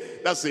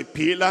faith. That's a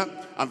pillar.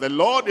 And the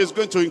Lord is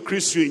going to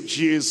increase you in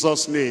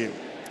Jesus' name.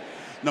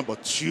 Number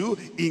 2,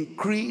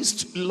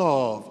 increased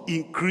love.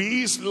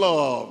 Increased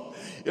love.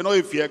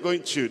 If you're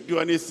going to do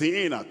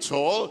anything at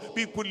all,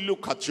 people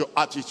look at your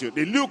attitude.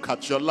 They look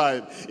at your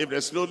life. If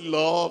there's no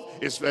love,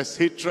 if there's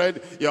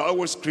hatred, you're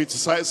always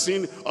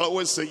criticizing,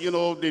 always say,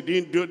 they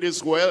didn't do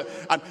this well.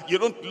 And you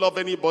don't love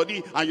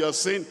anybody, and you're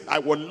saying, I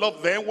will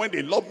love them when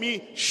they love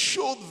me.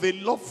 Show the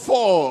love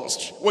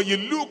first. When you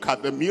look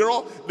at the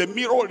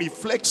mirror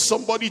reflects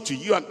somebody to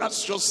you, and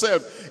that's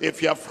yourself.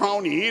 If you're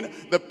frowning,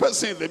 the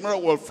person in the mirror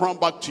will frown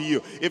back to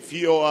you. If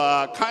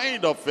you're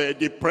kind of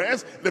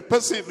depressed, the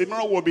person in the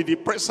mirror will be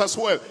depressed as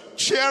well.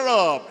 Cheer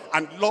up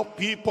and love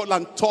people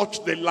and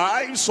touch the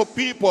lives of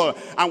people.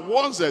 And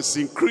once there's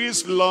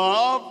increased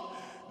love,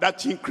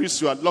 that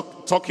increase you are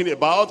talking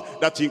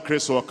about, that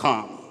increase will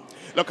come.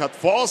 Look at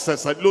 1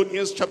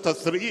 Thessalonians chapter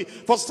 3.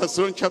 1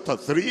 Thessalonians chapter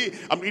 3,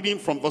 I'm reading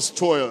from verse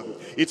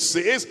 12. It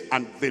says,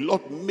 and the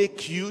Lord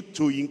make you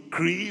to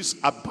increase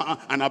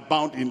and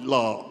abound in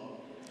love.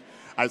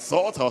 I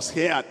thought I was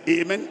here at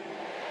amen.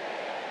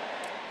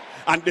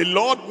 And the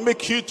Lord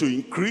make you to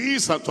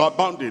increase and to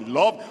abound in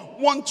love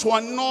one to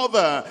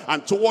another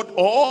and toward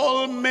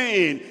all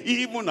men,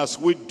 even as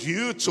we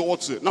do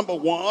towards it. Number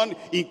 1,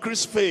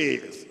 increase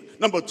faith.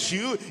 Number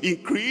 2,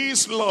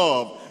 increase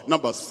love.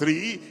 Number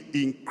 3,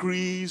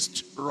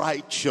 increased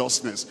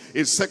righteousness.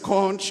 In 2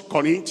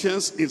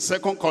 Corinthians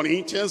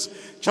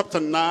chapter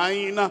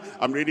 9,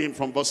 I'm reading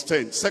from verse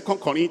 10. 2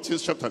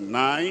 Corinthians chapter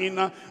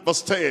 9,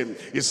 verse 10.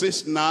 It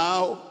says,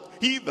 now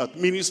he that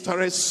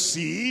ministereth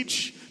seed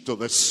to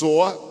the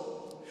sower,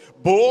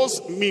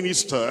 both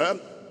minister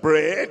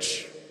bread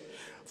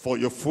for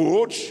your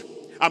food,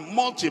 and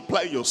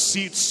multiply your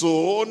seed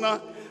sown,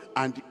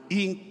 and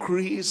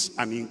increase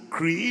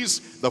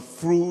the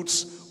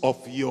fruits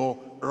of your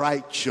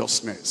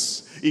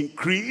righteousness.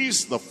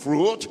 Increase the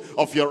fruit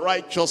of your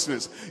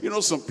righteousness.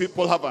 Some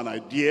people have an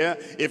idea,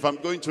 if I'm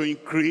going to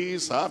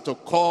increase, I have to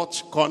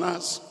cut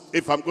corners.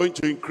 If I'm going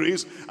to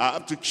increase, I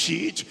have to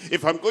cheat.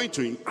 If I'm going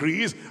to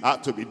increase, I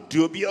have to be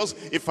dubious.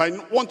 If I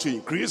want to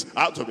increase,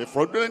 I have to be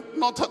fraudulent.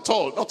 Not at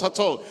all, not at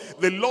all.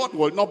 The Lord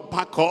will not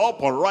back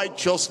up on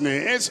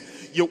righteousness.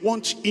 You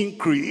want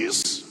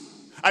increase?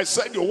 I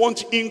said you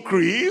want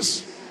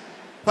increase?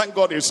 Thank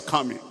God it's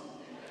coming.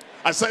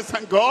 I said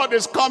thank God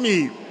it's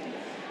coming.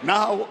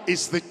 Now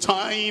is the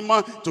time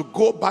to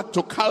go back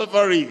to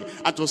Calvary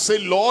and to say,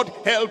 Lord,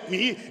 help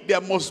me. There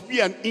must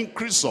be an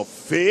increase of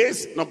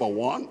faith, number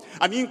 1.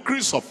 An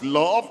increase of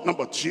love,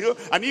 number 2.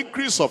 An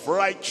increase of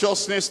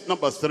righteousness,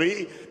 number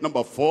 3.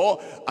 Number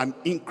 4, an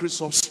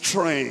increase of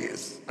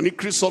strength. An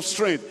increase of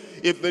strength.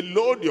 If the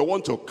load you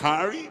want to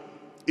carry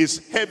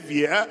is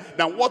heavier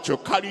than what you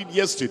carried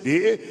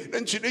yesterday,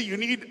 then today you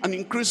need an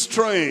increased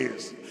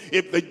strength.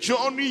 If the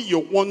journey you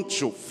want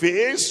to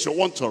face, you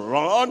want to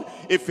run,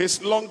 if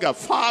it's longer,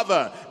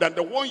 farther than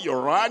the one you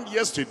ran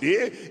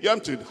yesterday, you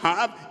have to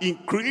have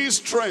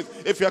increased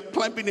strength. If you're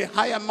climbing a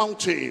higher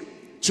mountain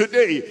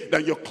today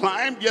than you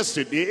climbed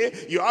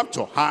yesterday, you have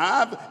to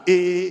have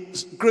a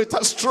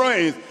greater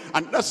strength.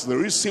 And that's the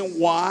reason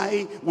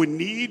why we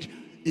need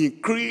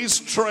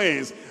increased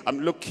strength. I'm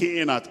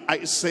looking at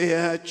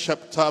Isaiah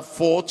chapter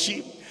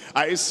 40.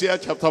 Isaiah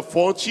chapter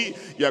 40,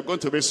 you are going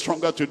to be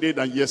stronger today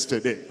than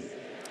yesterday.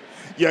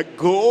 You're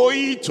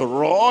going to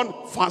run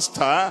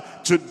faster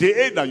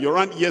today than you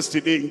ran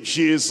yesterday in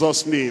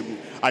Jesus' name.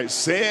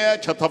 Isaiah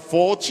chapter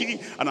 40,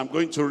 and I'm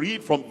going to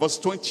read from verse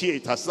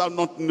 28. Hast thou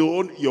not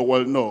known, you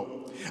will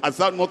know. Hast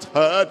thou not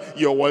heard,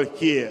 you will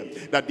hear,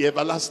 that the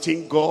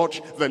everlasting God,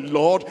 the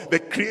Lord, the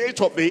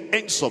creator of the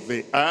ends of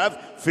the earth,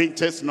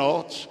 fainteth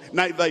not,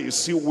 neither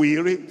is he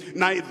weary,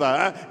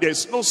 neither there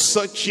is no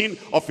searching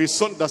of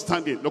his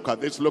understanding. Look at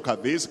this, look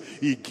at this.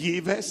 He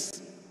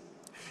giveth.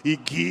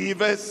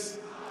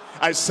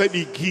 I said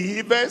he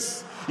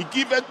giveth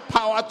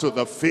power to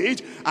the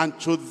faint, and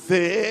to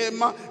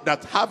them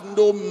that have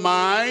no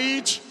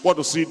might, what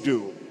does he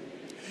do?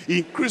 He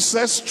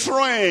increases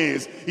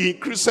strength. He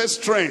increases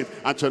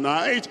strength. And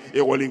tonight,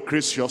 it will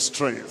increase your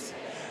strength.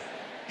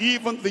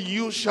 even the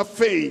youth shall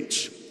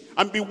faint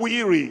and be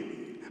weary,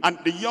 and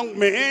the young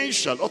men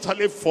shall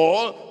utterly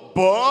fall,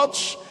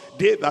 but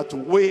they that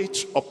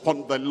wait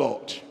upon the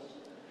Lord.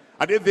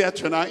 Are they there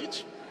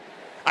tonight?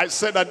 I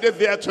said, are they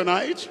there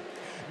tonight?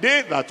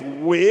 They that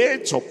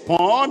wait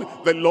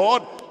upon the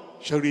Lord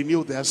shall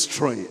renew their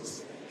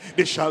strength.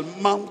 They shall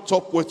mount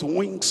up with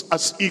wings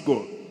as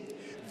eagle.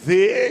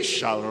 They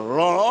shall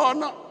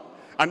run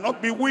and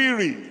not be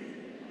weary.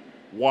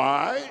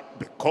 Why?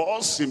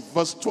 Because in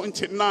verse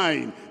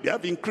 29, they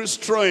have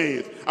increased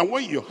strength. And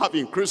when you have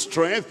increased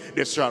strength,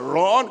 they shall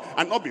run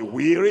and not be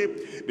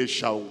weary. They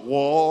shall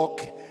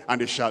walk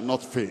and they shall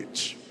not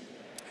faint.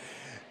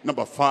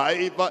 Number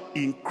 5,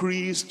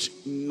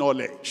 increased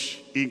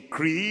knowledge.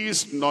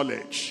 Increased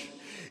knowledge.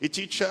 A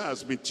teacher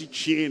has been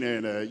teaching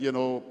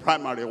in,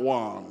 primary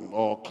 1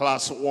 or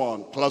class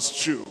 1,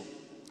 class 2,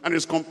 and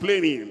is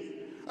complaining,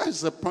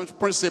 as the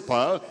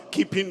principal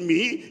keeping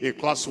me in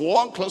class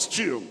 1, class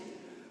 2.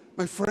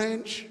 My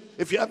friend,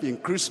 if you have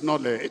increased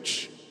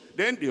knowledge,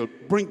 then they'll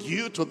bring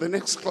you to the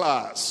next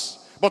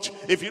class. But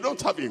if you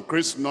don't have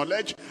increased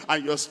knowledge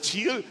and you're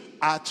still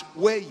at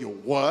where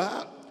you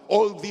were,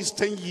 all these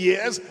 10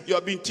 years you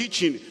have been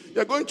teaching,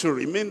 you're going to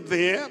remain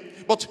there.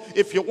 But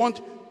if you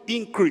want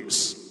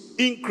increase,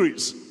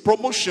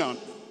 promotion.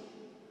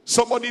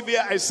 Somebody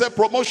there, I said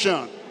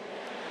promotion.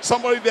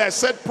 Somebody there, I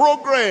said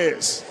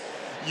progress.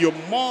 You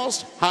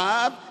must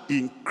have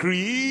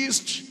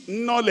increased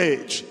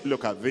knowledge.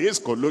 Look at this,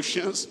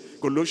 Colossians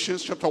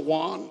chapter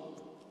 1.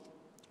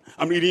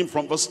 I'm reading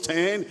from verse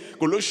 10.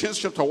 Colossians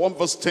chapter 1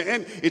 verse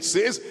 10. It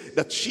says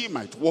that she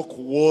might walk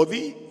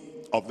worthy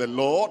of the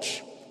Lord,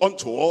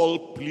 unto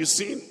all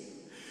pleasing,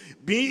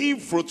 being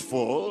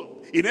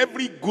fruitful in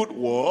every good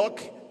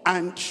work,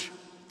 and,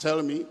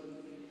 tell me,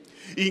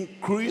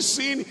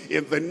 increasing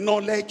in the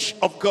knowledge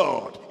of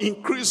God.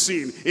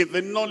 Increasing in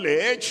the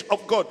knowledge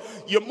of God.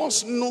 You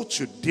must know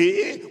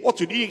today what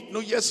you didn't know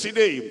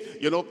yesterday.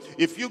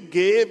 If you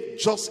gave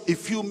just a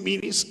few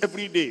minutes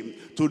every day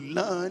to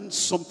learn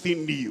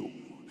something new,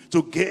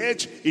 to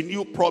get a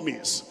new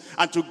promise,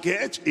 and to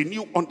get a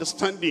new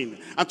understanding,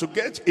 and to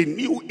get a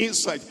new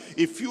insight,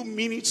 a few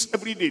minutes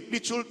every day,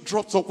 little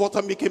drops of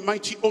water make a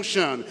mighty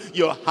ocean.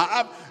 You'll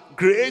have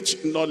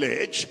great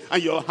knowledge,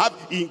 and you'll have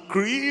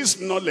increased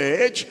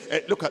knowledge.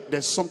 Look at,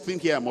 there's something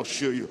here I must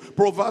show you.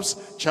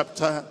 Proverbs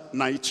chapter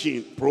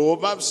 19.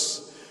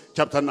 Proverbs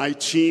chapter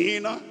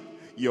 19.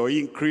 Your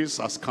increase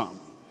has come.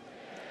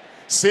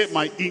 Say,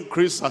 my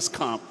increase has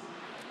come.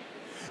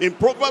 In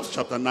Proverbs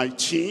chapter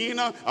 19,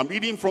 I'm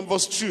reading from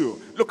verse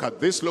 2. Look at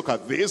this, look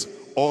at this.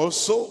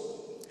 Also,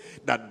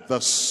 that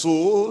the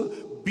soul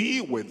be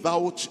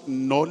without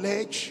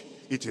knowledge,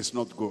 it is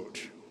not good.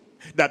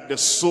 That the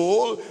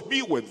soul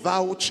be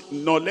without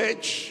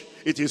knowledge,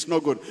 it is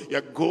not good.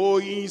 You're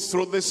going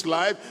through this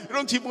life, you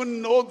don't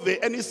even know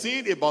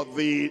anything about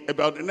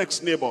the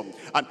next neighbor,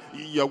 and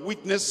you're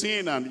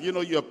witnessing, and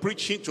you're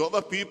preaching to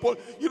other people.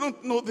 You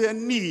don't know their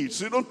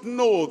needs, you don't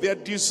know their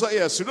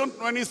desires, you don't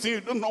know anything,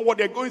 you don't know what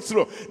they're going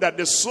through. That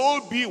the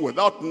soul be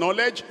without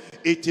knowledge,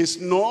 it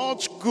is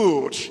not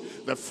good.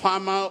 The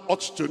farmer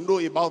ought to know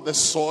about the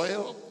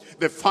soil.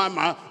 The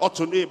farmer ought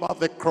to know about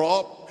the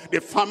crop. The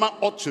farmer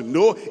ought to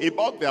know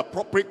about the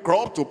appropriate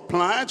crop to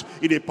plant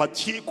in a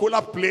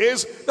particular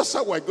place. That's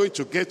how we're going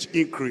to get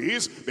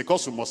increase,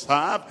 because we must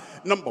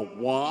have, number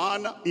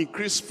 1,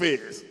 increased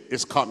faith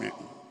is coming.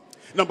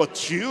 Number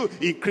 2,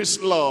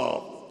 increased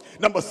love.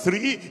 Number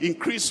 3,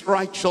 increased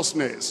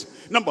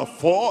righteousness. Number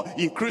 4,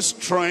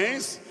 increased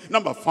strength.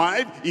 Number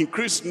 5,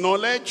 increased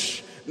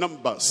knowledge.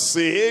 Number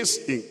 6,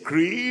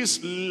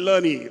 increased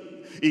learning.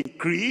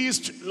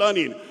 Increased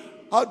learning.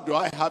 How do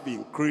I have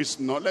increased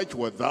knowledge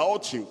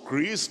without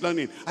increased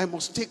learning? I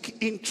must take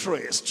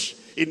interest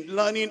in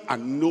learning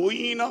and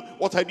knowing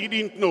what I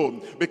didn't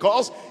know,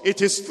 because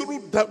it is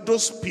through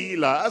those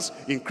pillars,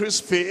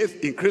 increased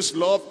faith, increased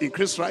love,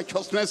 increased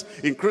righteousness,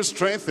 increased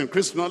strength,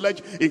 increased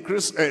knowledge,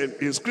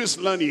 increased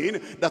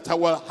learning, that I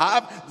will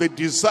have the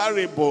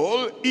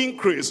desirable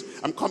increase.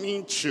 I'm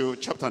coming to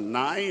chapter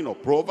 9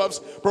 of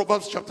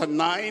Proverbs chapter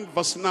 9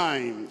 verse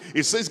 9.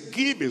 It says,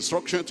 give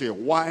instruction to a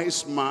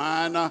wise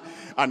man,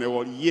 and he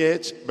will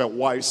yet be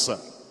wiser.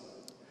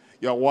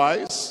 You're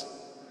wise?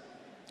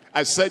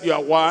 I said you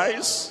are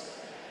wise.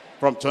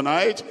 From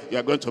tonight, you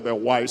are going to be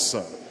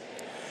wiser.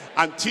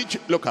 And teach,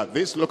 look at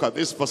this,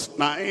 verse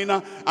 9.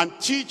 And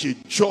teach a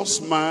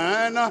just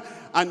man,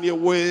 and he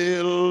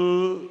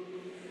will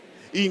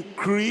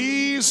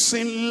increase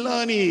in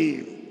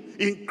learning.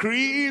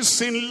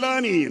 Increase in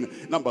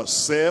learning. Number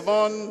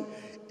 7,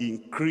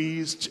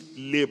 increased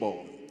labor.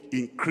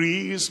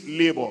 Increased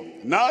labor.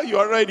 Now you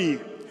are ready,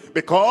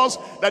 because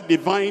that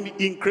divine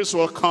increase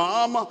will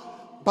come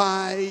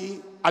by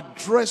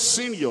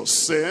addressing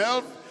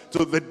yourself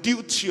to the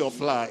duty of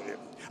life,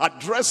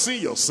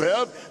 addressing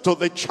yourself to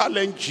the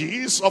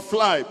challenges of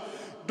life.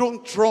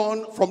 Don't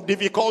run from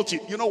difficulty.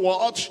 You know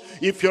what?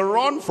 If you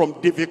run from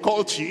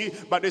difficulty,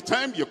 by the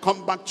time you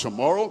come back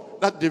tomorrow,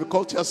 that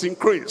difficulty has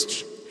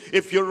increased.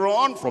 If you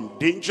run from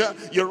danger,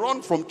 you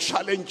run from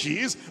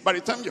challenges, by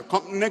the time you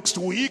come next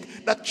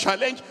week, that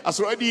challenge has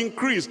already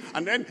increased.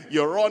 And then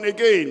you run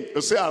again.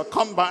 You say, I'll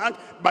come back.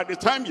 By the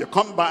time you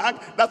come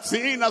back, that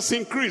thing has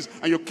increased.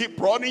 And you keep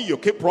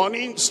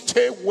running.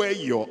 Stay where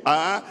you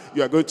are.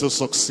 You are going to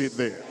succeed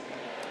there.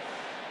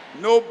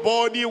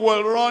 Nobody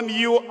will run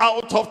you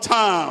out of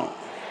town.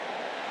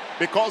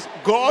 Because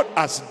God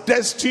has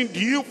destined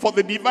you for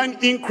the divine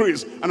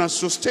increase. And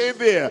as you stay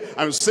there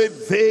and say,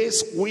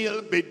 this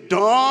will be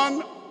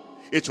done,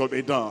 it will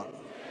be done.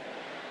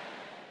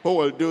 Who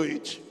will do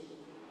it?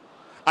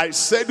 I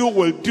said, who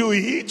will do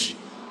it?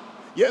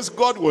 Yes,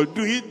 God will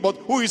do it, but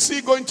who is he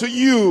going to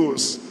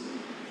use?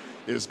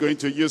 He's going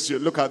to use you.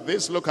 Look at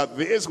this, look at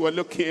this. We're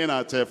looking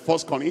at 1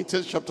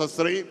 Corinthians chapter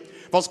 3.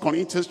 1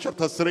 Corinthians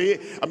chapter 3,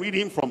 I'm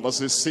reading from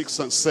verses 6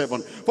 and 7.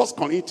 1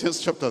 Corinthians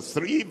chapter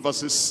 3,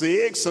 verses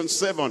 6 and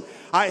 7.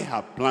 I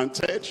have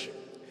planted,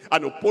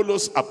 and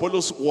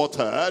Apollos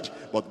watered,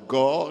 but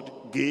God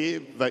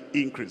gave the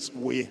increase.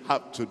 We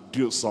have to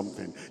do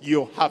something.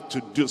 You have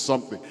to do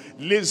something.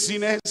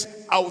 Laziness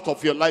out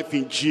of your life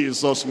in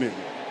Jesus' name.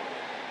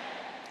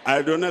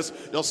 Idleness,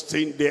 just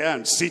staying there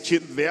and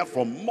sitting there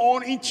from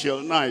morning till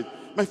night.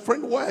 My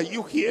friend, why are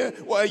you here?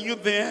 Why are you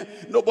there?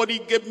 Nobody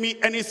gave me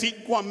anything.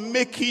 Go and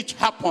make it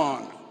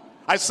happen.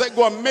 I said,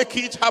 go and make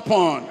it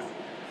happen.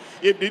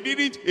 If they did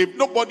it, if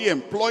nobody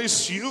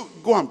employs you,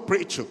 go and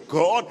pray to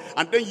God,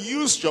 and then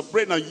use your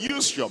brain and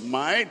use your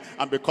mind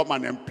and become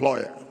an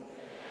employer,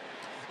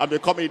 and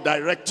become a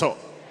director,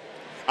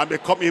 and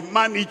become a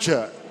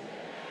manager.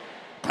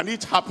 Can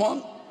it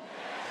happen?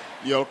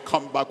 You'll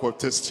come back with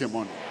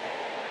testimony.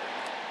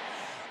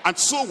 And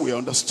so we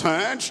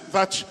understand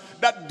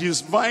that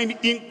divine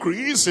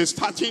increase is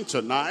starting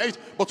tonight,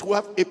 but we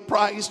have a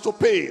price to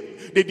pay.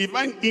 The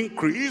divine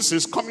increase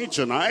is coming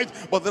tonight,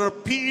 but there are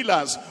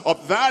pillars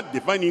of that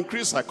divine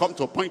increase. I come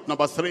to point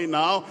number 3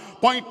 now.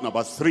 Point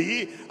number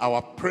 3,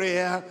 our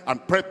prayer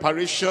and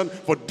preparation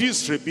for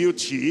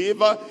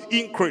distributive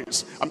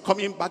increase. I'm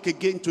coming back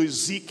again to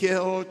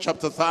Ezekiel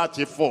chapter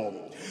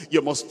 34.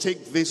 You must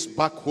take this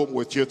back home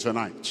with you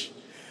tonight.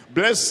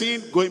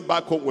 Blessing going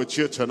back home with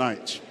you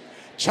tonight.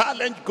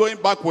 Challenge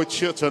going back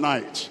with you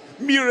tonight.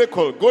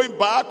 Miracle going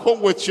back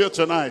home with you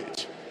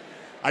tonight.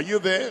 Are you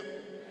there?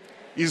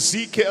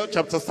 Ezekiel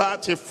chapter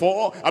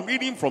 34. I'm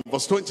reading from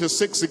verse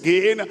 26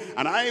 again.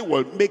 And I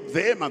will make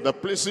them and the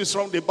places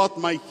round about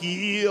my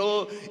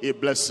hill a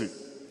blessing.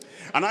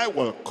 And I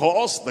will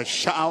cause the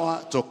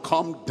shower to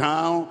come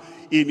down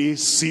in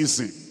its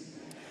season.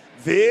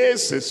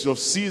 This is your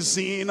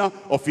season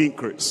of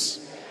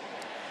increase.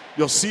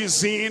 Your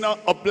season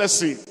of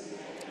blessing.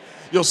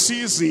 Your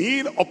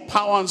season of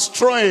power and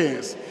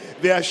strength.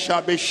 There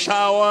shall be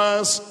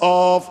showers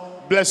of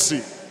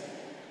blessing.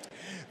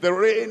 The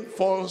rain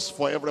falls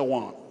for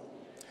everyone.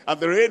 And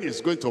the rain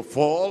is going to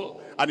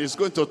fall and it's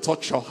going to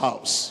touch your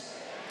house.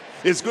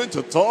 It's going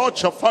to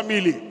touch your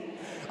family.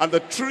 And the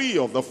tree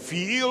of the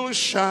field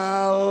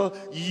shall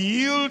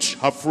yield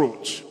her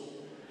fruit.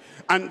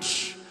 And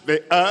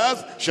the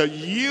earth shall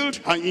yield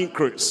her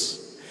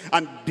increase.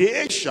 And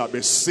they shall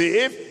be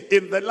safe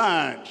in the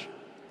land.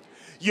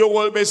 You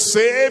will be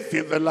safe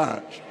in the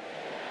land.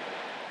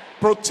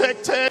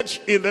 Protected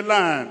in the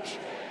land,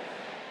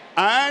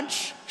 and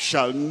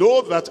shall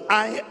know that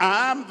I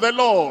am the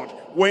Lord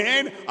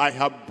when I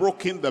have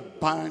broken the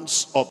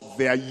bands of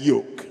their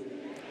yoke.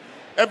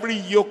 Every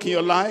yoke in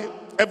your life,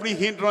 every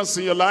hindrance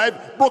in your life,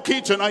 broke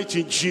it tonight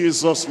in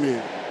Jesus'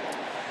 name.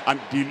 And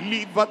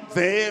deliver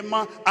them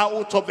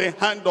out of the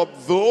hand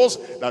of those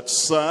that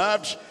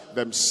served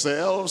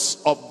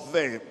themselves of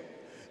them.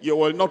 You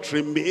will not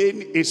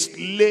remain a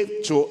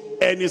slave to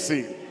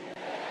anything.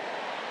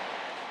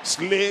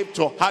 Slave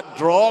to hard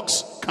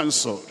drugs,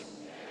 cancelled.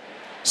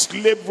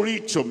 Slavery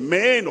to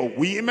men or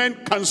women,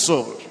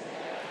 cancelled.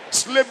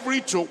 Slavery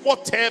to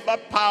whatever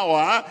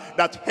power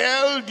that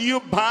held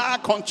you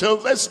back until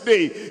this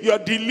day, you are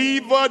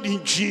delivered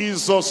in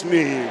Jesus'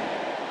 name.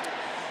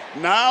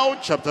 Now,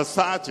 chapter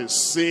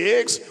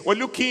 36, we're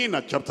looking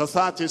at chapter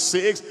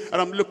 36,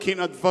 and I'm looking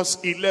at verse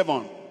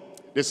 11.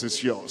 This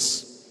is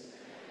yours.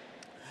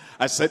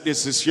 I said,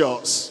 this is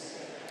yours.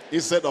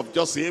 Instead of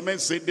just amen,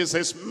 say, this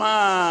is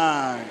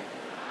mine.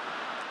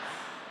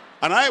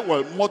 And I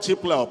will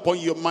multiply upon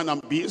you man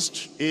and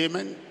beast.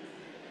 Amen.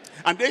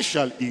 And they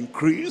shall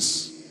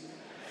increase.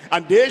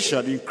 And they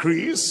shall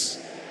increase.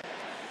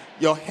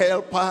 Your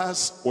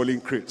helpers will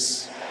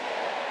increase.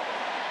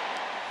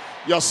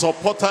 Your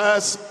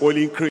supporters will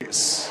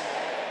increase.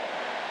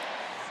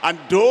 And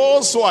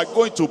those who are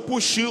going to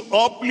push you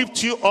up,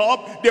 lift you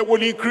up, they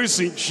will increase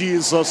in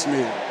Jesus'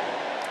 name.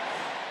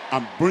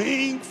 And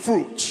bring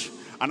fruit.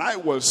 And I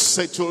will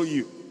settle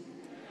you.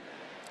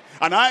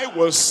 And I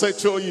will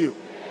settle you.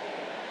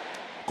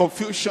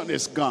 Confusion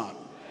is gone.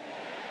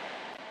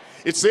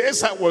 It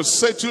says, I will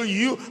settle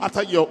you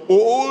after your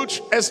old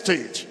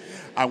estate.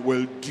 I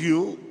will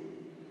do.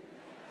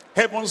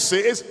 Heaven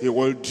says he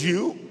will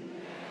do.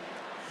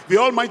 The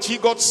Almighty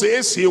God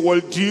says he will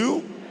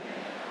do.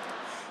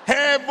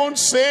 Heaven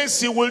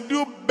says he will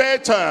do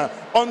better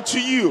unto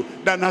you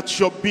than at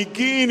your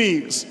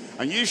beginnings,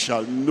 and ye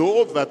shall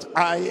know that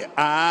I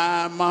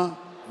am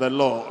the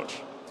Lord.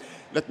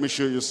 Let me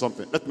show you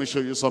something. Let me show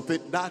you something.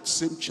 That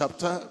same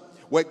chapter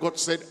where God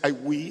said, I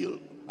will,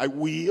 I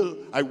will,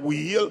 I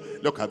will.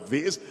 Look at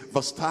this,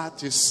 verse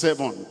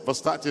 37.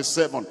 Verse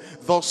 37.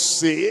 Thus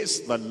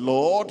says the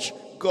Lord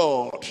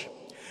God,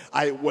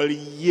 I will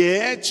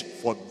yet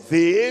for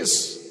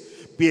this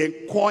be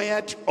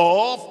inquired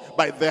of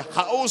by the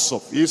house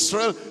of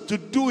Israel to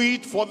do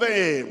it for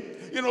them.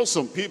 You know,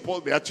 some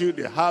people, the attitude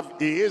they have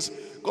is,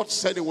 God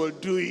said he will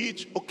do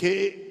it,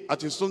 okay,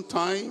 at his own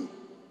time,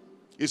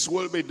 his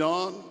will be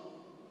done.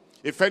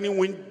 If any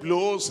wind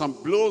blows and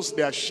blows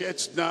their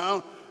shirts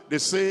down, they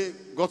say,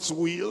 God's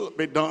will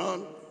be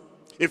done.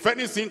 If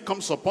anything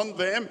comes upon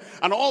them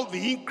and all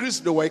the increase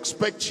they were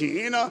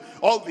expecting,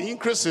 all the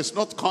increase is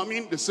not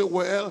coming, they say,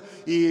 well,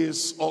 he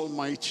is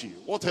almighty.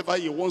 Whatever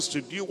he wants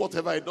to do,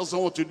 whatever he doesn't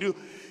want to do,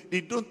 they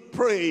don't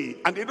pray,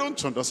 and they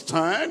don't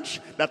understand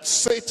that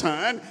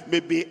Satan may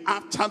be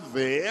after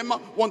them,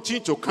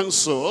 wanting to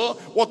cancel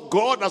what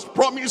God has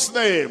promised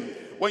them.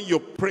 When you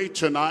pray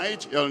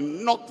tonight, you'll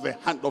knock the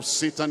hand of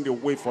Satan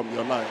away from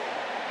your life.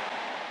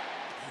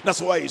 That's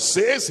why it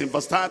says in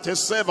verse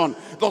 37,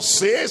 thus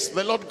says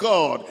the Lord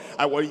God,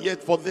 I will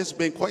yet for this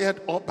be inquired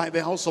of by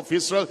the house of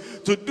Israel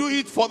to do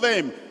it for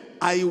them.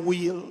 I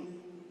will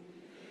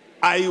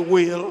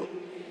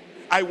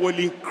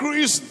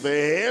increase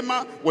them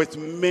with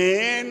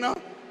men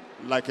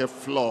like a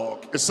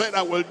flock. He said,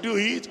 I will do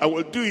it,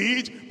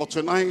 but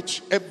tonight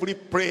every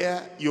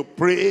prayer you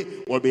pray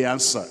will be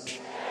answered.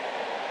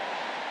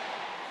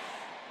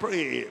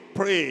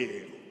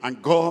 Pray,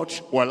 and God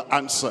will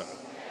answer.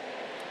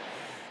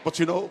 But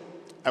you know,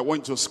 I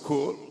went to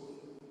school,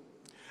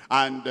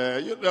 and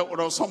you know, there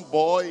was some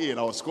boy in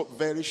our school,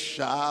 very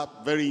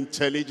sharp, very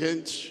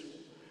intelligent,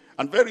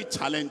 and very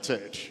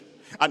talented.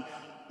 And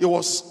he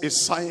was a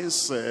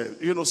science,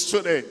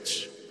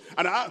 student.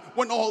 And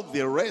when all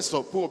the rest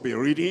of people be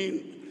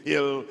reading,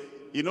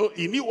 he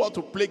knew how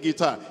to play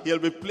guitar. He'll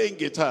be playing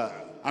guitar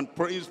and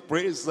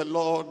praise the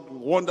Lord,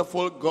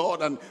 wonderful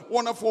God, and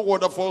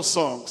wonderful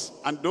songs.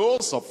 And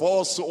those of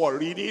us who are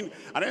reading,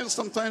 and then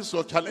sometimes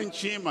we'll challenge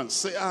him and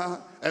say,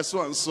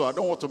 so and so, I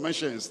don't want to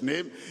mention his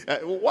name.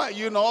 Why are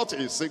you not?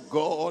 He said,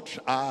 God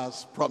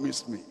has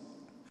promised me.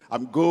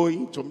 I'm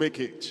going to make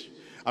it.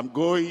 I'm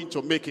going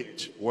to make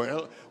it.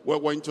 Well, we're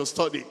going to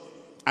study.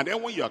 And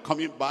then when you are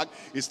coming back,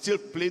 he's still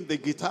playing the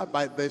guitar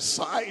by the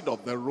side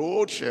of the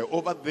road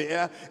over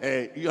there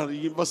at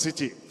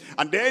university.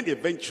 And then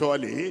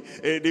eventually,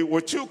 they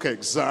took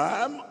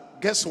exam.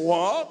 Guess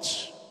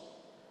what?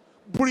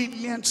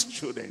 Brilliant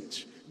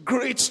student,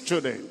 great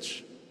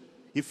student.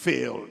 He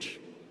failed.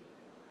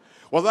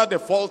 Was that the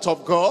fault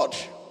of God?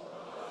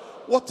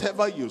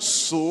 Whatever you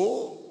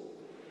sow,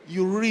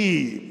 you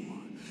reap.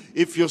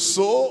 If you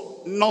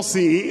sow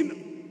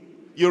nothing,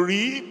 you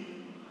reap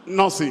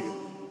nothing.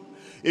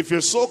 If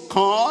you sow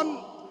corn,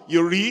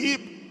 you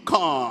reap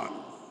corn.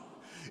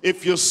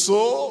 If you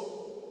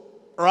sow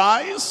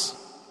rice,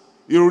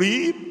 you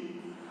reap.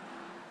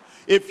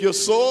 If you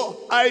sow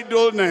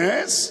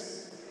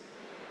idleness,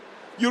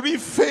 you reap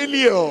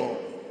failure.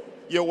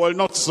 You will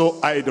not sow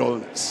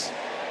idleness.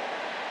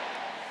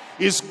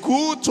 It's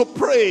good to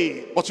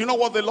pray, but you know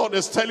what the Lord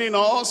is telling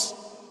us?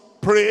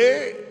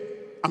 Pray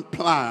and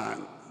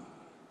plan.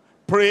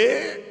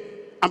 Pray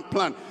and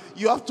plan.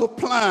 You have to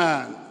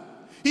plan.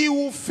 He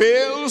who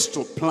fails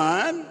to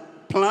plan,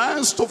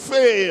 plans to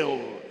fail.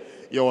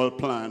 You will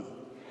plan.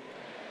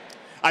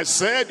 I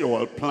said you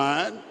will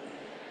plan.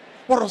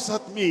 What does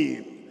that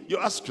mean? You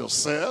ask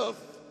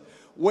yourself,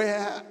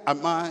 where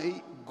am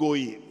I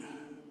going?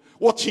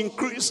 What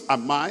increase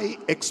am I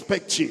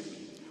expecting?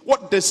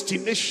 What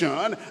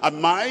destination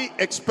am I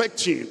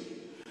expecting?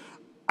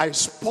 I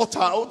spot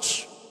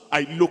out,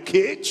 I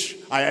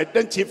locate, I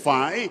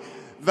identify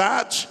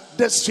that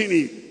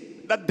destiny,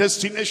 that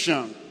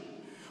destination.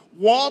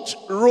 What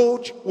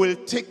road will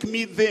take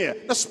me there?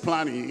 That's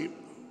planning.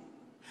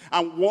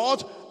 And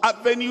what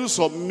avenues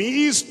or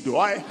means do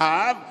I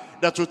have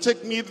that will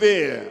take me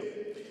there?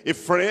 A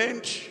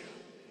friend,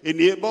 a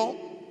neighbor,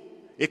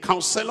 a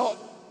counselor,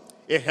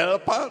 a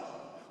helper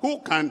who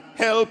can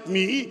help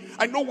me.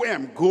 I know where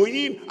I'm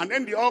going, and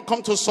then they all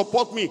come to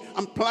support me.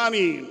 I'm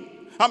planning.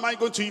 How am I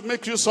going to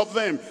make use of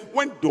them?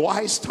 When do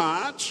I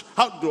start?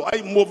 How do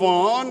I move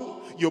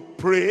on? You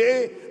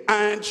pray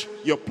and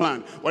you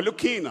plan. We're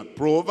looking at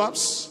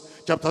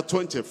Proverbs chapter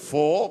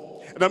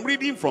 24, and I'm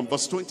reading from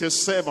verse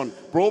 27.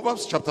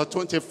 Proverbs chapter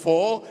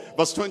 24,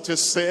 verse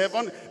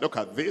 27. Look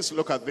at this,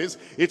 look at this.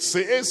 It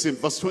says in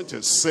verse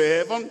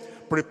 27,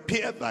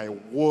 prepare thy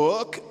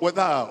work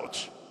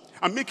without,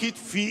 and make it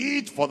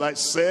fit for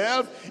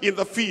thyself in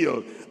the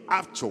field.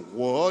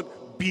 Afterward,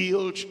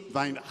 build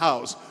thine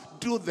house.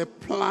 Do the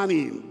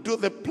planning,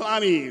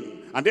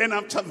 and then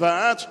after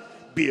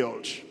that,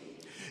 build.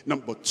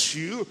 Number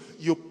two,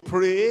 you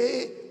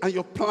pray and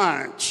you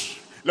plant.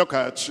 Look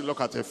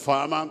at a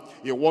farmer.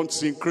 He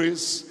wants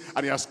increase,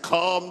 and he has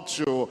come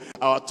to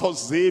our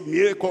Thursday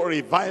miracle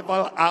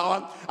revival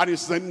hour, and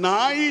it's the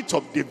night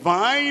of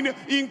divine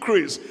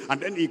increase.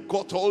 And then he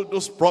got all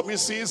those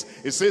promises.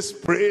 He says,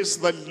 praise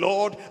the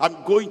Lord,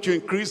 I'm going to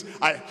increase.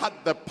 I had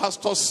the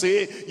pastor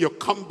say, you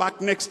come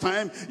back next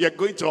time, you're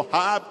going to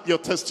have your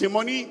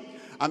testimony.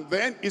 And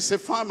then he's a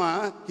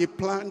farmer, he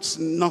plants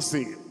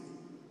nothing.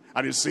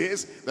 And he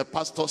says, the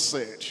pastor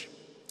said,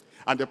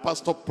 and the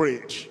pastor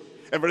prayed,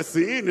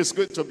 everything is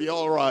going to be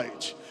all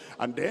right.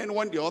 And then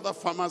when the other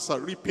farmers are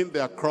reaping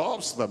their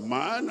crops, the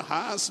man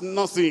has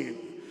nothing.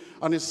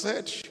 And he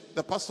said,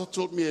 the pastor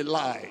told me a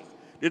lie.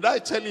 Did I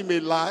tell him a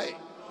lie?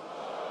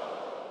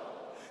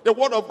 The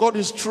word of God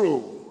is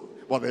true.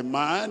 But the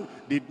man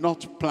did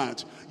not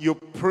plant. You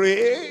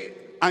pray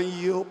and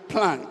you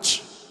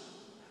plant.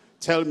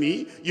 Tell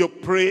me, you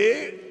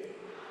pray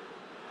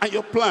and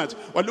you plant.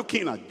 We're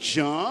looking at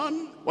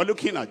John. We're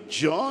looking at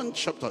John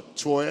chapter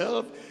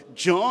 12.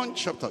 John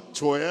chapter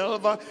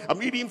 12. I'm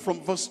reading from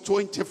verse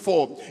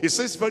 24. It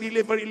says,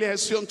 verily, verily, I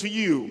say unto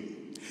you,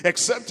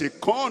 except a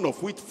corn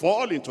of wheat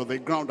fall into the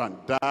ground and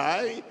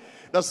die.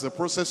 That's the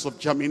process of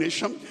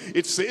germination.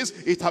 It says,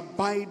 it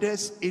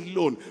abideth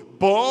alone.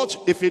 But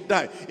if it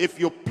die, if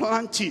you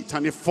plant it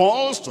and it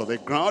falls to the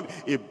ground,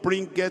 it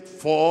bringeth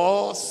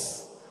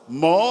forth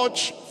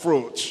much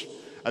fruit.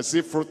 I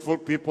see fruitful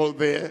people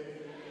there.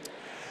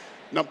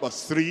 Number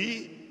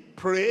 3,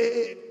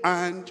 pray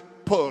and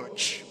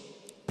purge.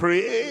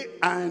 Pray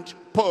and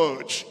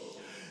purge.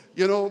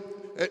 You know,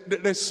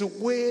 there's a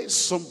way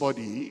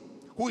somebody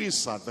who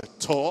is at the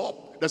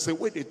top, there's a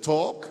way they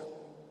talk,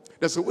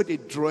 there's a way they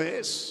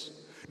dress,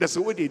 there's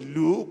a way they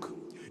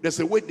look, there's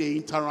a way they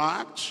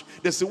interact,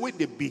 there's a way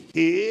they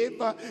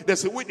behave,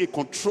 there's a way they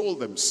control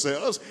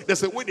themselves,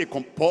 there's a way they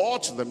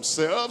comport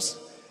themselves.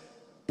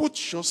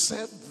 Put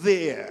yourself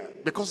there,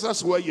 because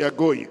that's where you're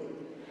going.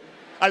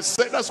 I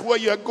said that's where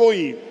you're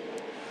going.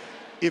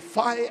 If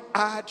I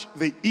had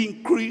the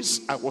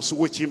increase I was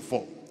waiting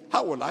for,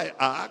 how will I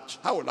act?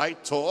 How will I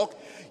talk?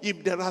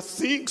 If there are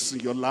things in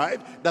your life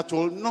that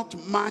will not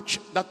match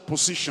that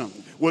position,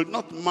 will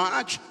not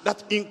match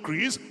that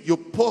increase, you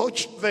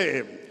purge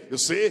them. You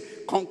say,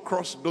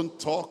 conquerors don't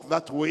talk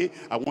that way,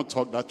 I won't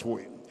talk that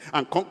way.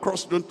 And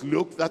conquerors don't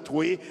look that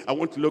way, I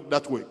won't look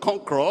that way.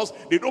 Conquerors,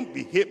 they don't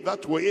behave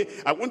that way,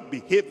 I won't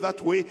behave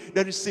that way.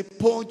 There is a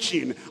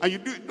purging, and you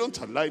don't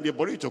allow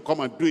anybody to come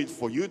and do it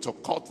for you, to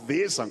cut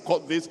this and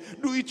cut this.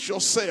 Do it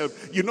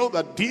yourself. You know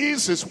that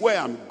this is where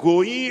I'm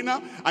going,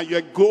 and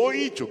you're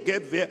going to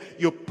get there.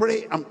 You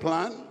pray and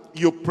plan.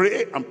 You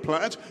pray and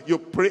plant, you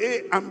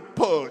pray and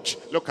purge.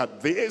 Look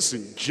at this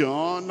in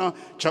John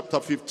chapter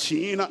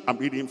 15. I'm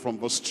reading from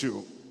verse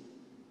 2.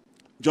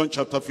 John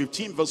chapter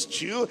 15 verse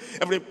 2.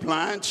 Every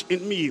plant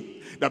in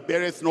me that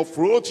beareth no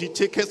fruit, he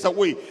taketh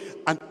away.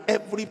 And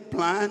every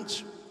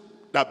plant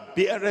that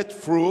beareth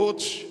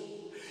fruit,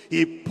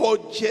 he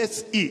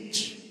purgeth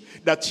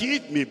it, that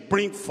it may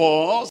bring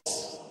forth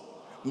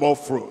more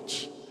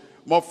fruit.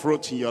 More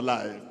fruit in your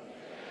life.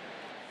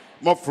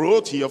 More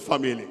fruit in your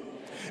family.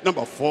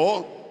 Number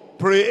 4,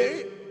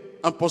 pray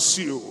and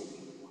pursue.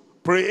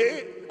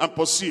 Pray and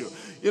pursue.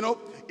 You know,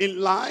 in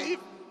life,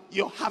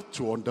 you have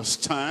to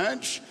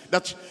understand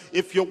that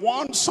if you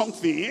want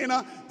something,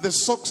 the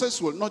success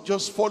will not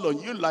just fall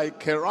on you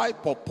like a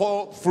ripe or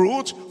poor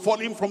fruit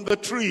falling from the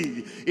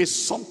tree. It's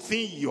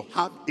something you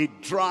have a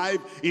drive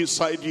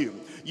inside you.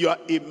 You are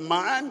a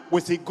man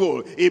with a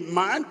goal, a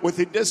man with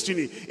a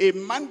destiny, a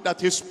man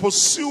that is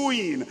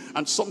pursuing.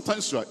 And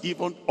sometimes you are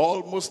even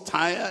almost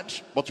tired,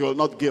 but you will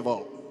not give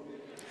up.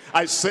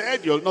 I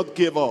said you'll not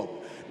give up.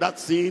 That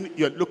thing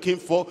you're looking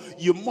for,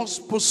 you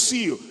must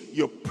pursue.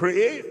 You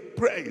pray,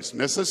 prayer is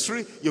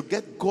necessary. You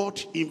get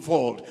God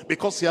involved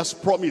because he has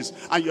promised.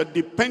 And you're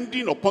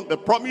depending upon the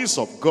promise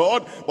of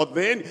God. But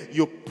then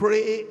you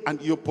pray and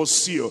you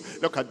pursue.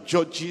 Look at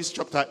Judges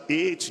chapter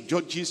 8.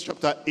 Judges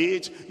chapter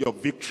 8. Your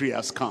victory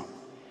has come.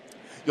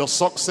 Your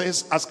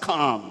success has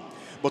come.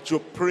 But you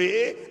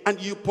pray and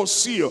you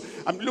pursue.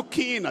 I'm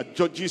looking at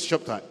Judges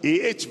chapter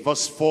 8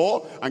 verse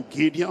 4. And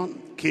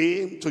Gideon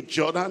came to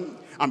Jordan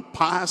and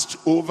passed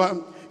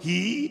over,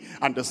 he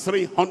and the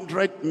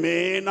 300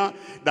 men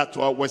that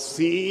were with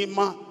him.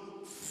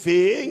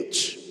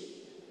 Faint.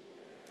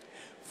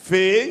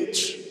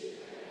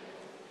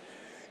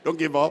 Don't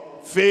give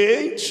up.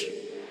 Faint.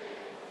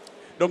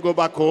 Don't go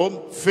back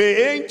home.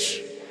 Faint.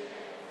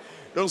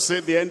 Don't say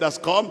the end has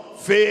come.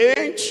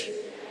 Faint.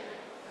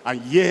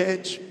 And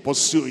yet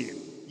pursuing.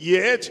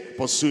 Yet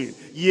pursuing.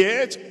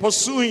 Yet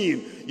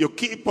pursuing. You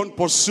keep on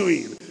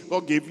pursuing.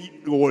 God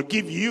will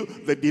give you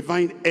the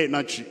divine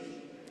energy,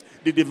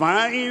 the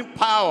divine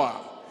power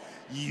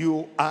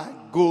you are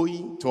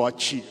going to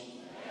achieve.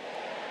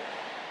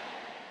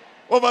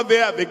 Over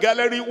there at the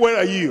gallery, where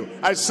are you?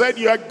 I said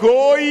you are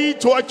going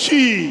to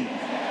achieve.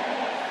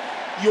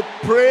 You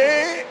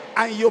pray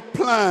and you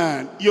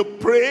plan. You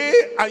pray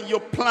and you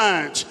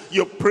plant.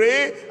 You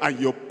pray and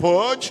you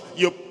purge.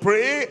 You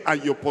pray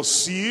and you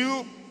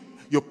pursue.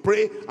 You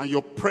pray and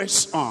you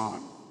press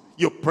on.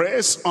 You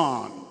press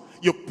on.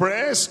 You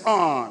press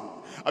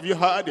on. Have you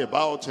heard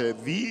about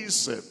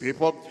these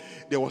people?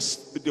 They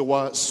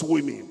were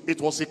swimming.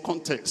 It was a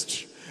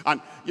contest.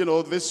 And, you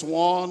know, this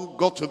one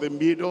got to the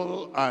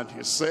middle and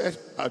he said,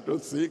 I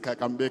don't think I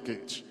can make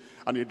it.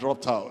 And he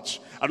dropped out.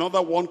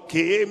 Another one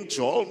came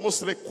to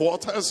almost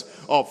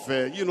 3/4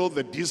 of,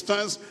 the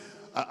distance.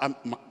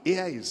 My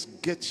air is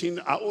getting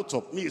out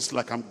of me. It's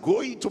like I'm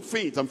going to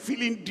faint. I'm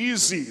feeling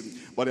dizzy.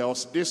 But there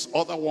was this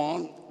other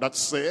one that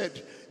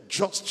said,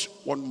 just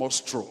one more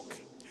stroke.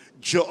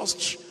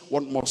 Just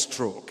one more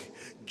stroke.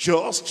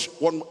 Just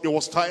one. He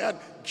was tired.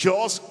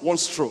 Just one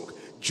stroke.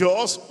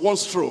 Just one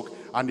stroke.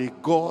 And he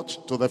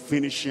got to the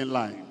finishing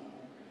line.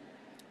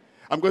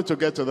 I'm going to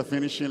get to the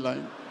finishing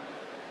line.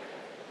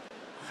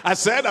 I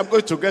said I'm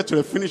going to get to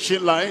the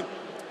finishing line.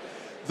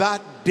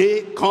 That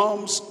day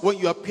comes when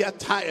you appear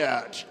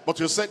tired, but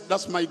you said,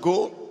 that's my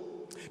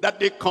goal. That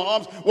day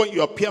comes when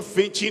you appear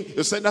fainting.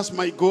 You said, that's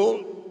my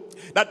goal.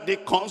 That day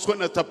comes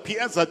when it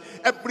appears that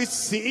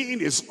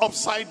everything is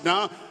upside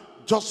down.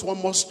 Just one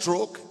more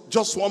stroke,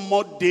 just one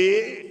more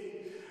day.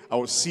 I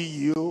will see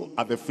you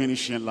at the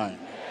finishing line.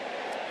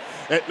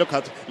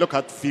 Look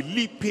at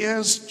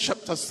Philippians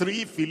chapter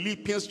 3.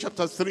 Philippians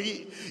chapter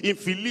 3. In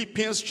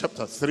Philippians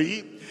chapter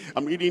 3,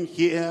 I'm reading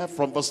here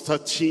from verse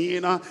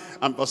 13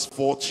 and verse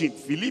 14.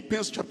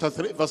 Philippians chapter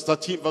 3, verse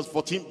 13, verse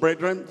 14.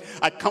 Brethren,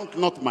 I count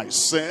not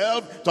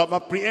myself to have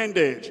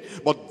apprehended,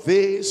 but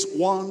this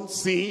one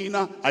thing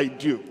I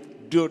do.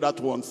 Do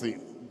that one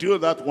thing. Do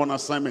that one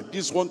assignment.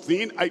 This one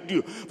thing I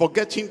do.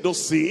 Forgetting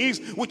those things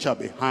which are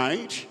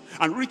behind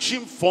and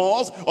reaching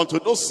forth unto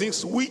those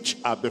things which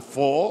are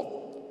before.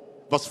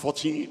 Verse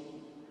 14.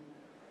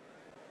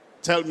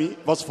 Tell me,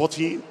 verse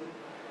 14.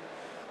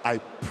 I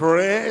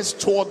press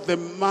toward the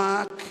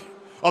mark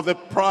of the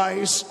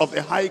prize of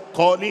the high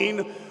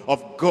calling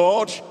of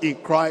God in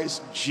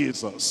Christ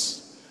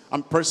Jesus.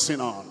 I'm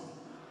pressing on.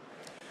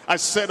 I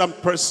said I'm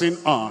pressing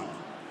on.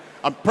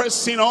 I'm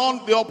pressing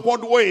on the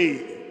upward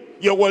way.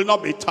 You will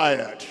not be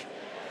tired.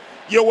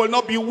 You will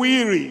not be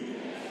weary.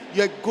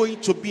 You're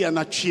going to be an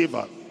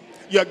achiever.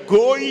 You're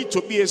going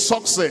to be a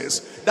success.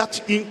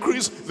 That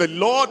increase the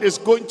Lord is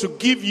going to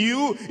give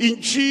you in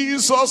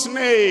Jesus'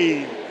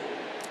 name.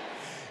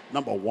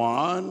 Number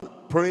one,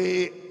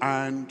 pray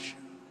and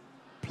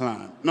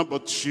plan. Number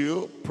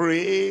two,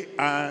 pray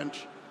and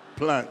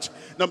plant.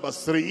 Number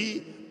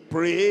three,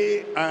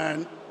 pray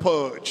and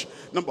purge.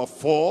 Number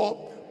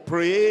four,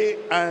 pray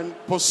and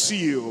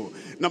pursue.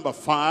 Number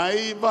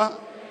five,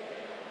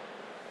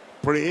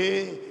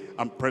 pray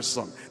and press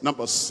on.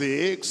 Number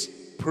six,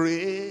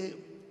 pray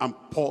and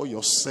pour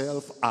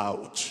yourself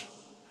out.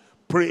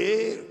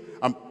 Pray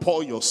and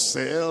pour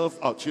yourself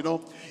out. You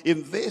know,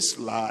 in this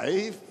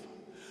life,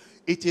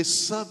 it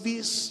is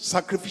service,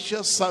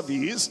 sacrificial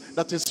service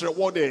that is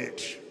rewarded.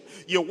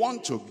 You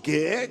want to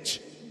get,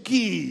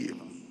 give.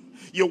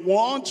 You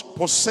want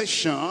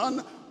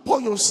possession,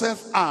 pour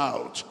yourself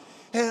out.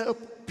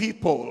 Help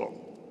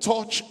people,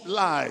 touch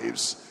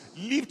lives,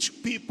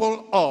 lift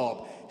people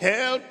up,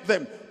 help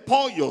them.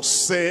 Pour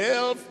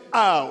yourself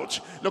out.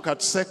 Look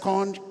at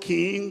 2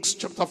 Kings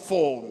chapter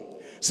 4.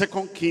 2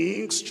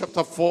 Kings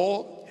chapter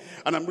 4.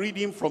 And I'm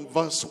reading from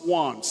verse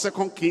 1.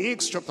 2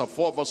 Kings chapter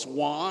 4 verse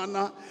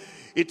 1.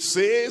 It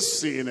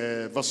says in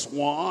verse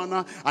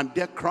 1, and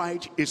there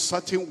cried a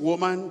certain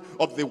woman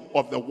of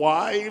the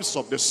wives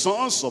of the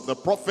sons of the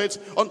prophets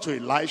unto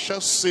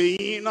Elisha,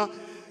 saying,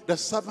 the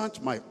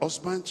servant my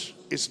husband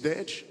is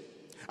dead,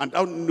 and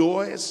thou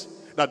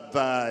knowest that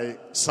thy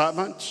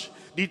servant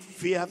did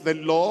fear the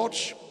Lord,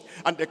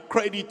 and the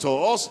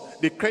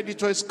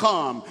creditor is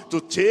come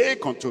to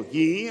take unto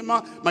him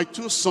my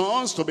two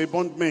sons to be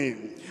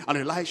bondmen. And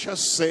Elisha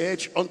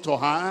said unto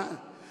her,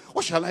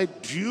 what shall I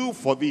do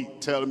for thee?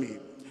 Tell me,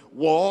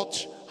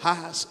 what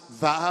hast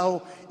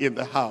thou in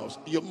the house?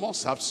 You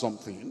must have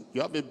something.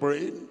 You have a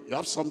brain, you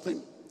have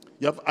something.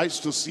 You have eyes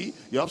to see,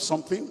 you have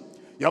something.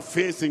 You have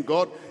faith in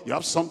God, you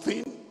have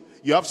something.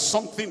 You have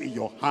something in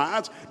your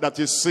heart that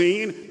is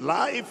saying,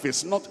 life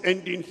is not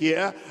ending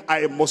here.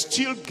 I must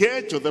still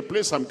get to the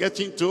place I'm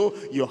getting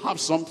to. You have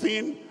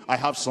something, I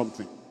have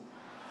something.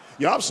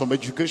 You have some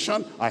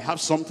education, I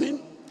have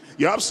something.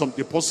 You have some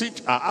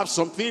deposit, I have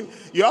something.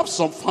 You have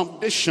some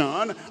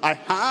foundation, I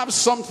have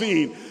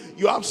something.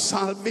 You have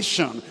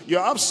salvation, you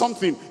have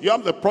something. You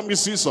have the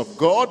promises of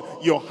God,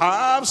 you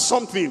have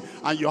something.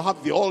 And you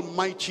have the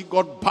Almighty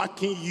God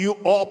backing you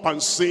up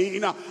and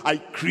saying, I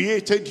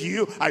created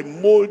you, I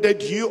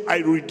molded you, I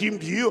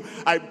redeemed you,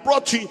 I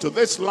brought you into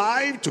this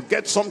life to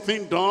get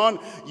something done.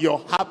 You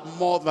have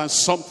more than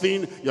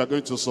something, you're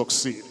going to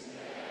succeed.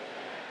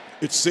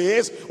 It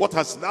says, what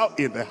hast thou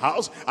in the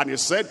house? And he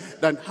said,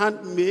 thine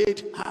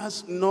handmaid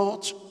has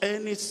not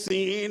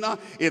anything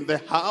in the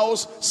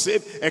house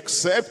save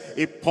except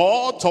a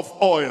pot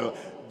of oil.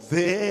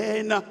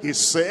 Then he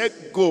said,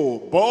 go,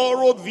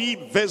 borrow thee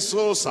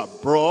vessels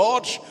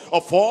abroad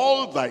of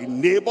all thy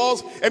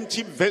neighbors,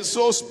 empty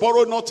vessels,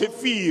 borrow not a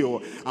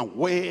few. And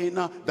when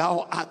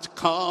thou art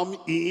come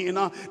in,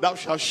 thou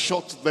shalt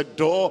shut the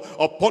door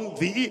upon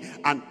thee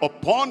and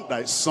upon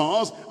thy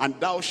sons, and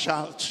thou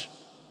shalt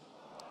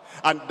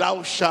and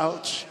thou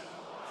shalt.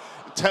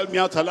 Tell me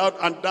out aloud,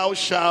 and thou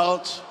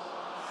shalt.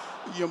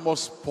 You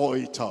must pour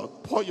it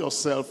out. Pour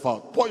yourself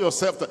out. Pour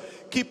yourself out.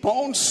 Keep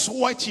on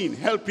sweating,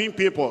 helping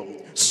people.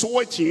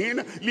 Sweating,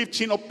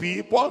 lifting up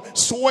people.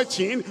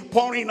 Sweating,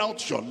 pouring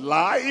out your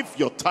life,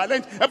 your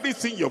talent,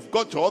 everything you've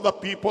got to other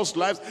people's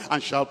lives,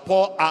 and shall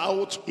pour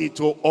out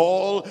into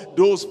all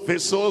those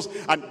vessels,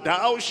 and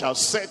thou shalt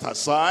set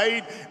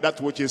aside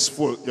that which is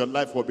full. Your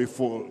life will be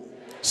full.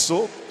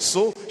 So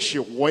she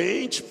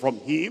went from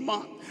him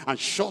and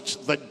shut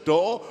the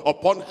door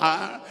upon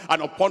her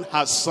and upon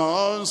her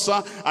sons,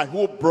 and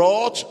who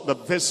brought the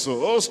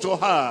vessels to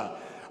her.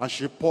 And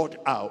she poured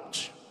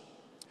out.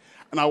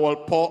 And I will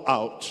pour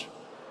out.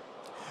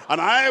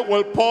 And I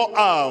will pour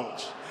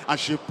out. And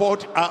she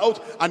poured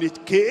out. And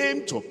it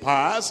came to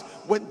pass,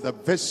 when the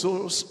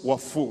vessels were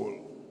full,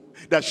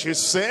 that she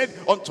said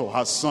unto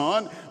her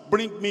son,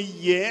 bring me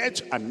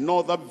yet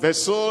another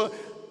vessel.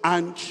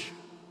 And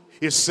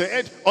he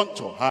said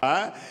unto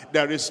her,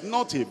 there is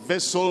not a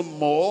vessel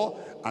more.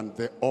 And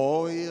the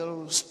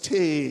oil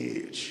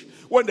stayed.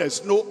 When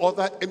there's no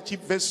other empty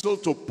vessel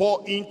to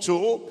pour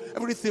into,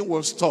 everything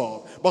will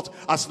stop. But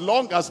as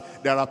long as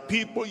there are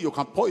people you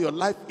can pour your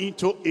life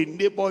into, a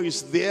neighbor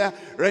is there,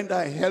 render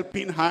a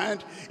helping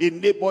hand, a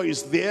neighbor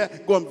is there,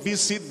 go and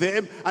visit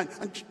them, and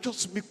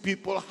just make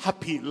people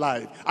happy in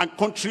life, and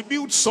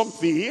contribute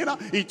something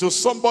into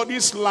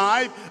somebody's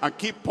life, and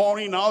keep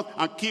pouring out,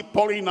 and keep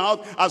pouring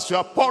out. As you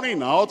are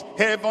pouring out,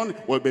 heaven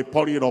will be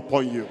pouring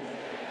upon you.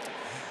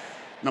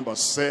 Number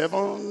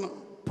 7,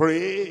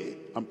 pray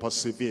and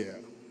persevere.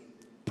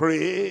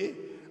 Pray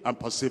and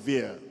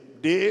persevere.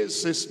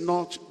 This is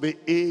not the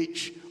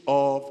age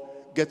of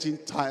getting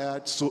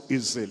tired so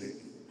easily,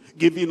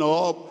 giving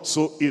up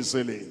so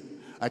easily.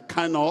 I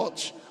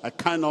cannot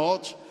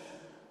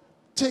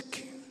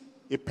take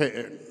a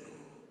pen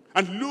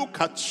and look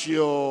at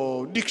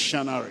your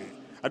dictionary.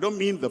 I don't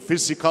mean the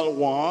physical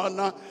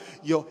one,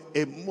 your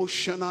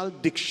emotional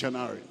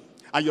dictionary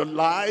and your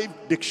life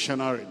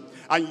dictionary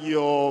and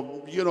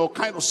your,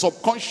 kind of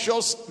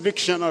subconscious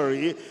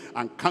dictionary,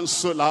 and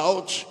cancel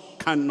out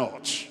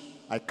cannot.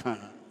 I can.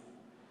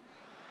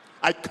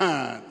 I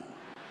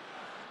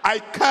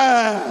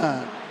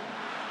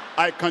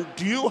can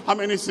do how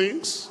many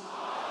things?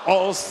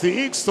 All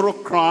things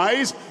through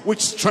Christ, which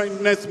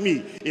strengtheneth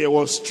me. It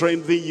will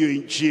strengthen you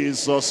in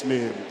Jesus'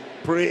 name.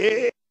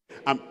 Pray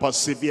and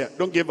persevere.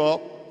 Don't give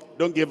up.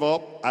 Don't give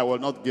up. I will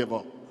not give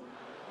up.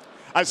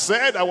 I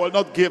said I will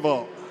not give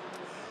up.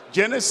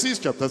 Genesis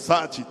chapter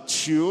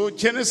 32.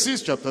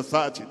 Genesis chapter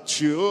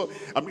 32.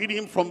 I'm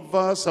reading from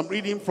verse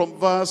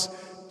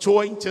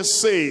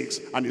 26.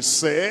 And he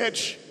said,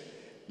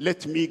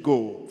 let me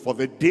go, for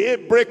the day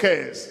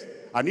breaketh.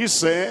 And he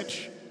said,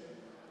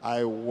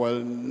 I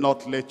will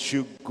not let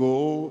you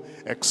go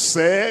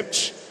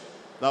except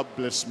thou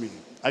bless me.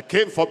 I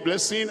came for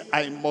blessing,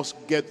 I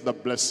must get the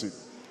blessing.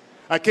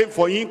 I came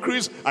for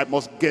increase, I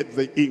must get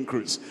the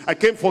increase. I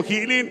came for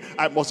healing,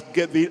 I must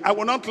get the... I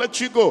will not let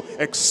you go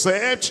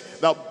except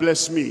thou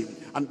bless me.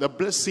 And the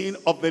blessing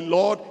of the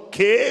Lord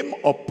came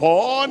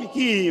upon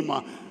him.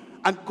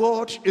 And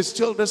God is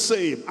still the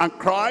same. And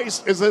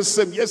Christ is the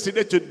same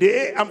yesterday,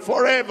 today, and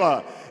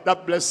forever.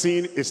 That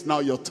blessing is now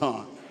your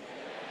turn.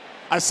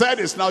 I said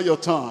it's now your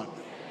turn.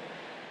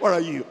 Where are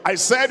you? I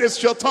said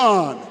it's your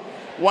turn.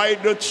 Why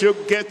don't you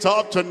get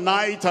up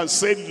tonight and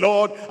say,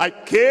 Lord, I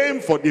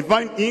came for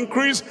divine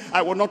increase.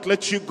 I will not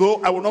let you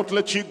go. I will not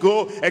let you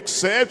go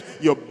except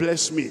you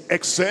bless me.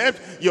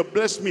 Except you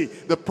bless me.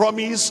 The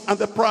promise and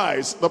the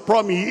price. The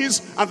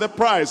promise and the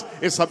price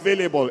is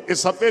available.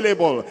 It's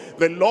available.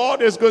 The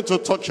Lord is going to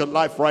touch your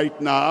life right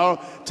now.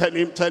 Tell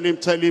him,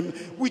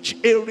 which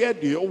area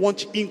do you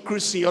want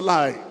increase in your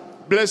life?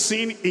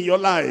 Blessing in your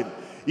life.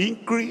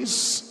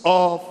 Increase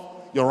of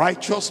your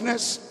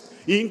righteousness.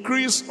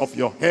 Increase of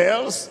your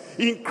health,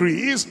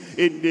 increase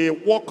in the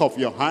work of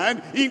your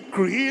hand,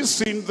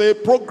 increase in the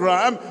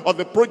program or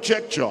the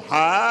project you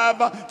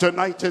have.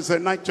 Tonight is the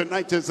night,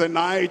 tonight is the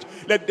night.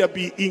 Let there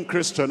be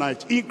increase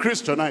tonight,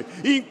 increase tonight,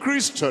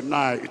 increase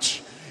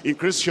tonight.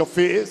 Increase your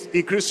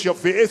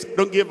faith,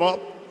 don't give up.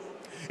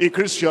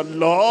 Increase your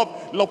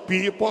love, love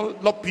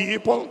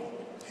people.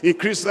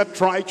 Increase that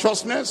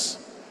righteousness,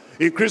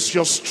 increase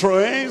your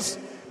strength.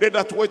 They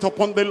that wait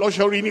upon the Lord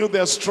shall renew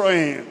their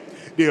strength.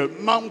 They'll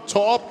mount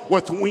up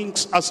with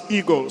wings as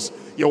eagles.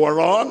 You will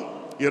run,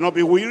 you'll not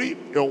be weary.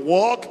 You'll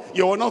walk,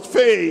 you will not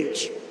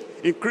faint.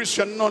 Increase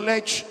your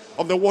knowledge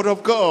of the word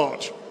of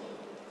God.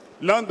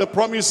 Learn the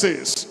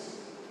promises.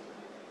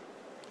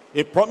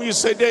 A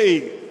promise a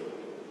day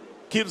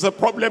keeps the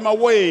problem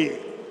away.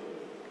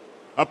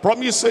 A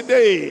promise a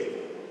day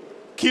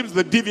keeps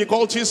the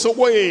difficulties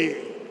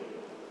away.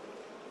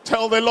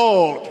 Tell the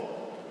Lord,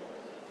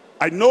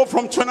 I know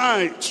from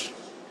tonight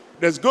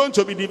there's going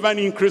to be divine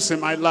increase in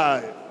my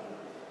life.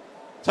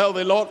 Tell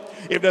the Lord,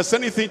 if there's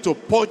anything to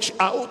purge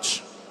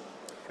out,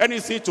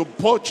 anything to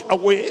purge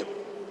away,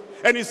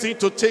 anything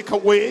to take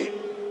away,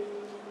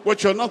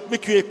 which will not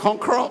make you a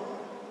conqueror,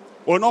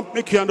 will not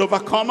make you an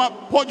overcomer,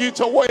 purge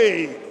it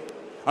away.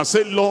 and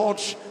say,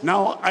 Lord,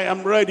 now I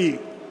am ready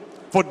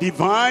for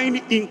divine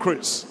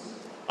increase.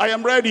 I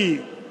am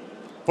ready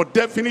for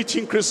definite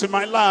increase in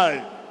my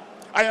life.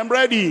 I am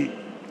ready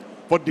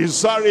for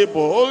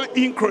desirable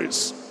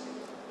increase.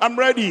 I'm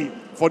ready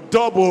for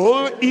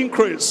double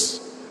increase.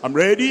 I'm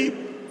ready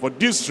for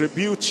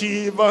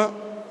distributive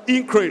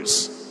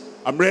increase.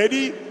 I'm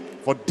ready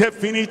for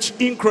definite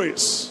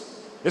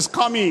increase. It's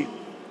coming.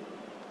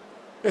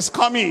 It's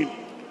coming.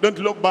 Don't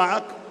look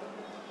back.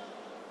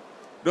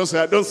 Don't say,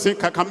 I don't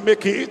think I can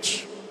make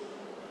it.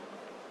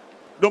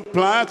 Don't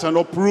plant and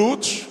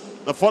uproot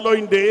the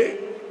following day.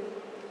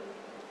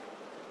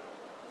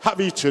 Have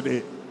it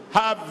today.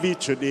 Have it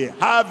today.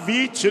 Have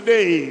it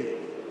today.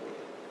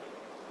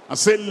 And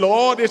say,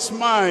 Lord, it's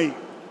mine.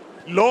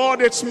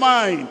 Lord, it's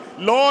mine.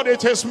 Lord,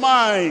 it is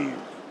mine.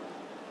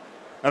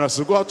 And as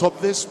you go out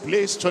of this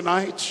place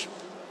tonight,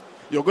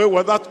 you're going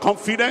with that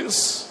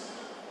confidence.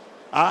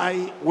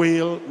 I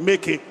will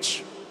make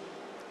it.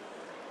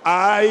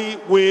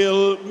 I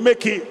will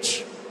make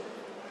it.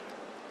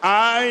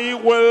 I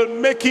will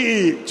make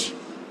it.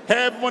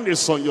 Heaven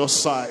is on your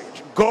side.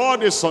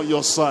 God is on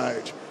your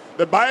side.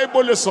 The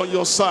Bible is on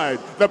your side.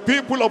 The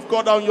people of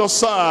God are on your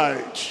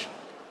side.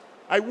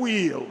 I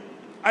will.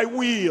 I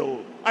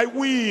will. I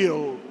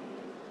will.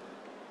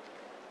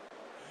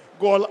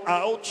 Go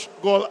out.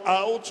 Go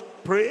out.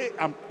 Pray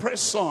and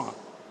press on.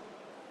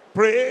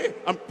 Pray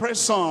and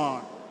press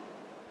on.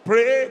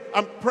 Pray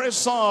and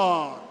press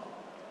on.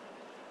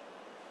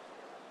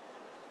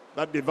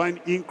 That divine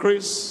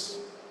increase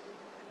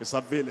is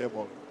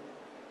available.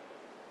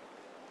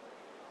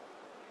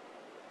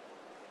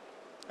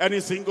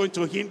 Anything going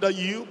to hinder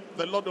you,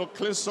 the Lord will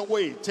cleanse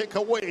away, take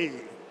away.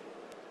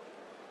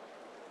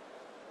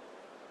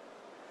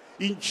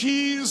 In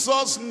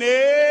Jesus'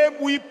 name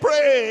we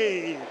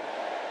pray.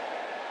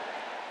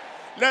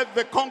 Let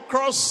the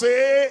conquerors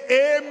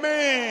say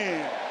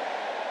amen.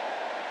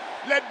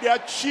 Let the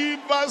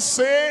achievers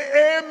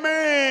say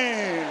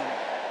amen.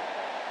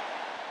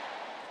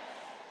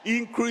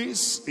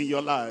 Increase in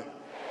your life.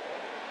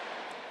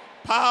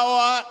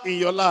 Power in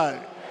your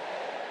life.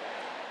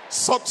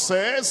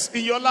 Success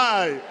in your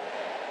life.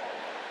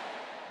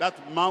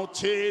 That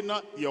mountain,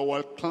 you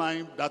will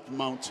climb that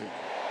mountain.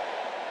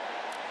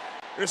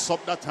 Raise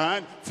up that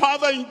hand.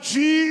 Father, in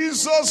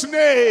Jesus'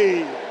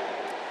 name,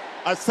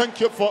 I thank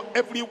you for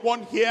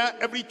everyone here,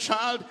 every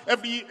child,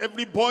 every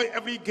boy,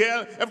 every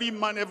girl, every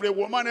man, every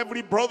woman,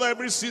 every brother,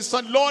 every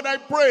sister. Lord, I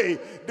pray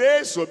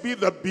this will be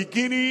the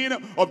beginning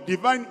of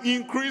divine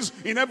increase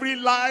in every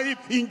life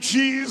in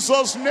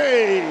Jesus'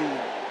 name.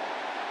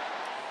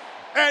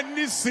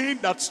 Anything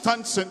that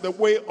stands in the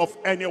way of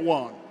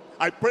anyone,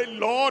 I pray,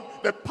 Lord,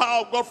 the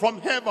power of God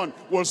from heaven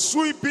will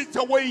sweep it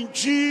away in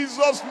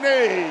Jesus'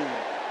 name.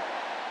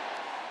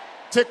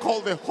 Take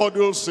all the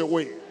hurdles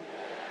away.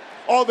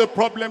 All the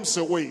problems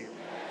away.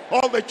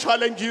 All the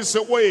challenges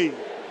away.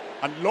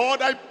 And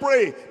Lord, I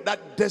pray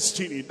that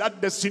destiny, that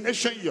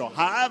destination you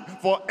have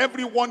for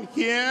everyone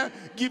here,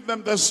 give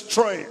them the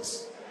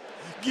strength.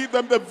 Give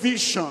them the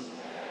vision.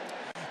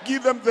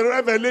 Give them the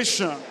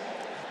revelation.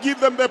 Give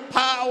them the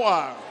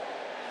power.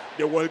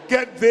 They will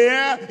get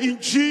there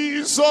in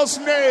Jesus'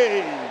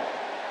 name.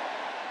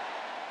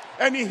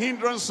 Any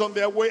hindrance on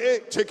their way,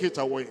 take it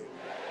away.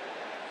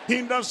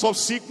 Hindrance of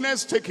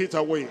sickness, take it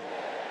away.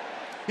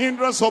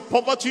 Hindrance of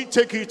poverty,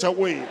 take it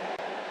away.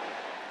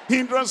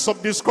 Hindrance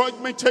of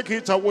discouragement, take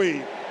it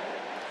away.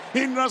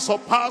 Hindrance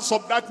of powers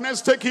of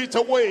darkness, take it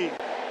away.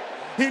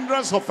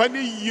 Hindrance of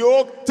any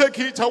yoke, take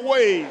it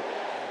away.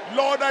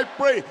 Lord, I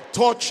pray,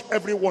 touch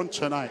everyone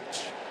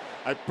tonight.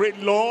 I pray,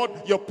 Lord,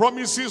 your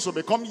promises will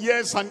become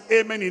yes and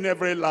amen in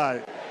every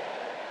life.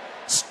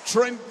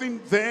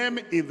 Strengthen them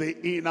in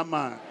the inner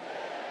man.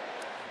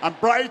 And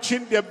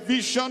brighten their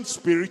vision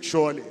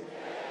spiritually.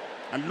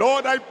 And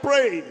Lord, I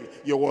pray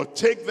you will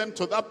take them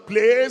to that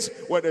place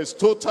where there's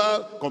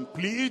total,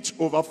 complete,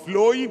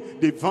 overflowing,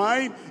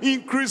 divine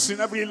increase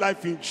in every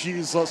life in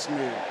Jesus'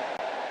 name.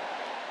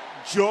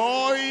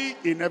 Joy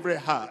in every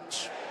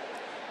heart.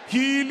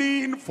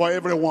 Healing for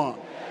everyone.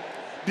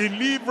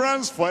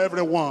 Deliverance for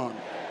everyone.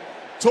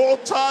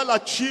 Total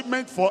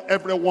achievement for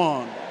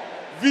everyone.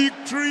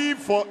 Victory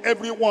for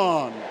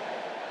everyone.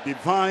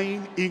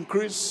 Divine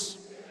increase.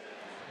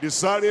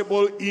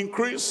 Desirable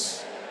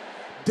increase.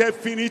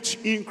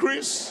 Definite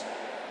increase.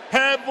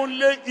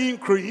 Heavenly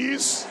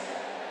increase.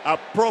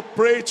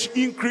 Appropriate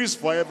increase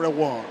for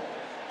everyone.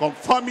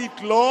 Confirm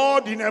it,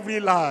 Lord, in every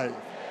life.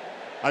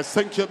 I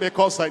thank you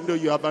because I know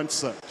you have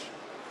answered.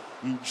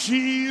 In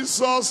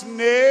Jesus'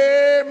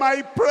 name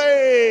I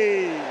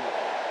pray.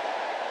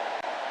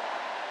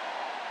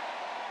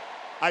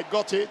 I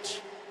got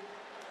it.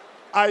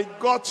 I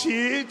got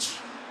it.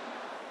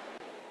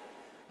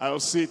 I'll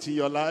see it in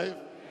your life.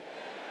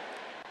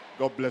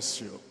 God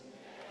bless you.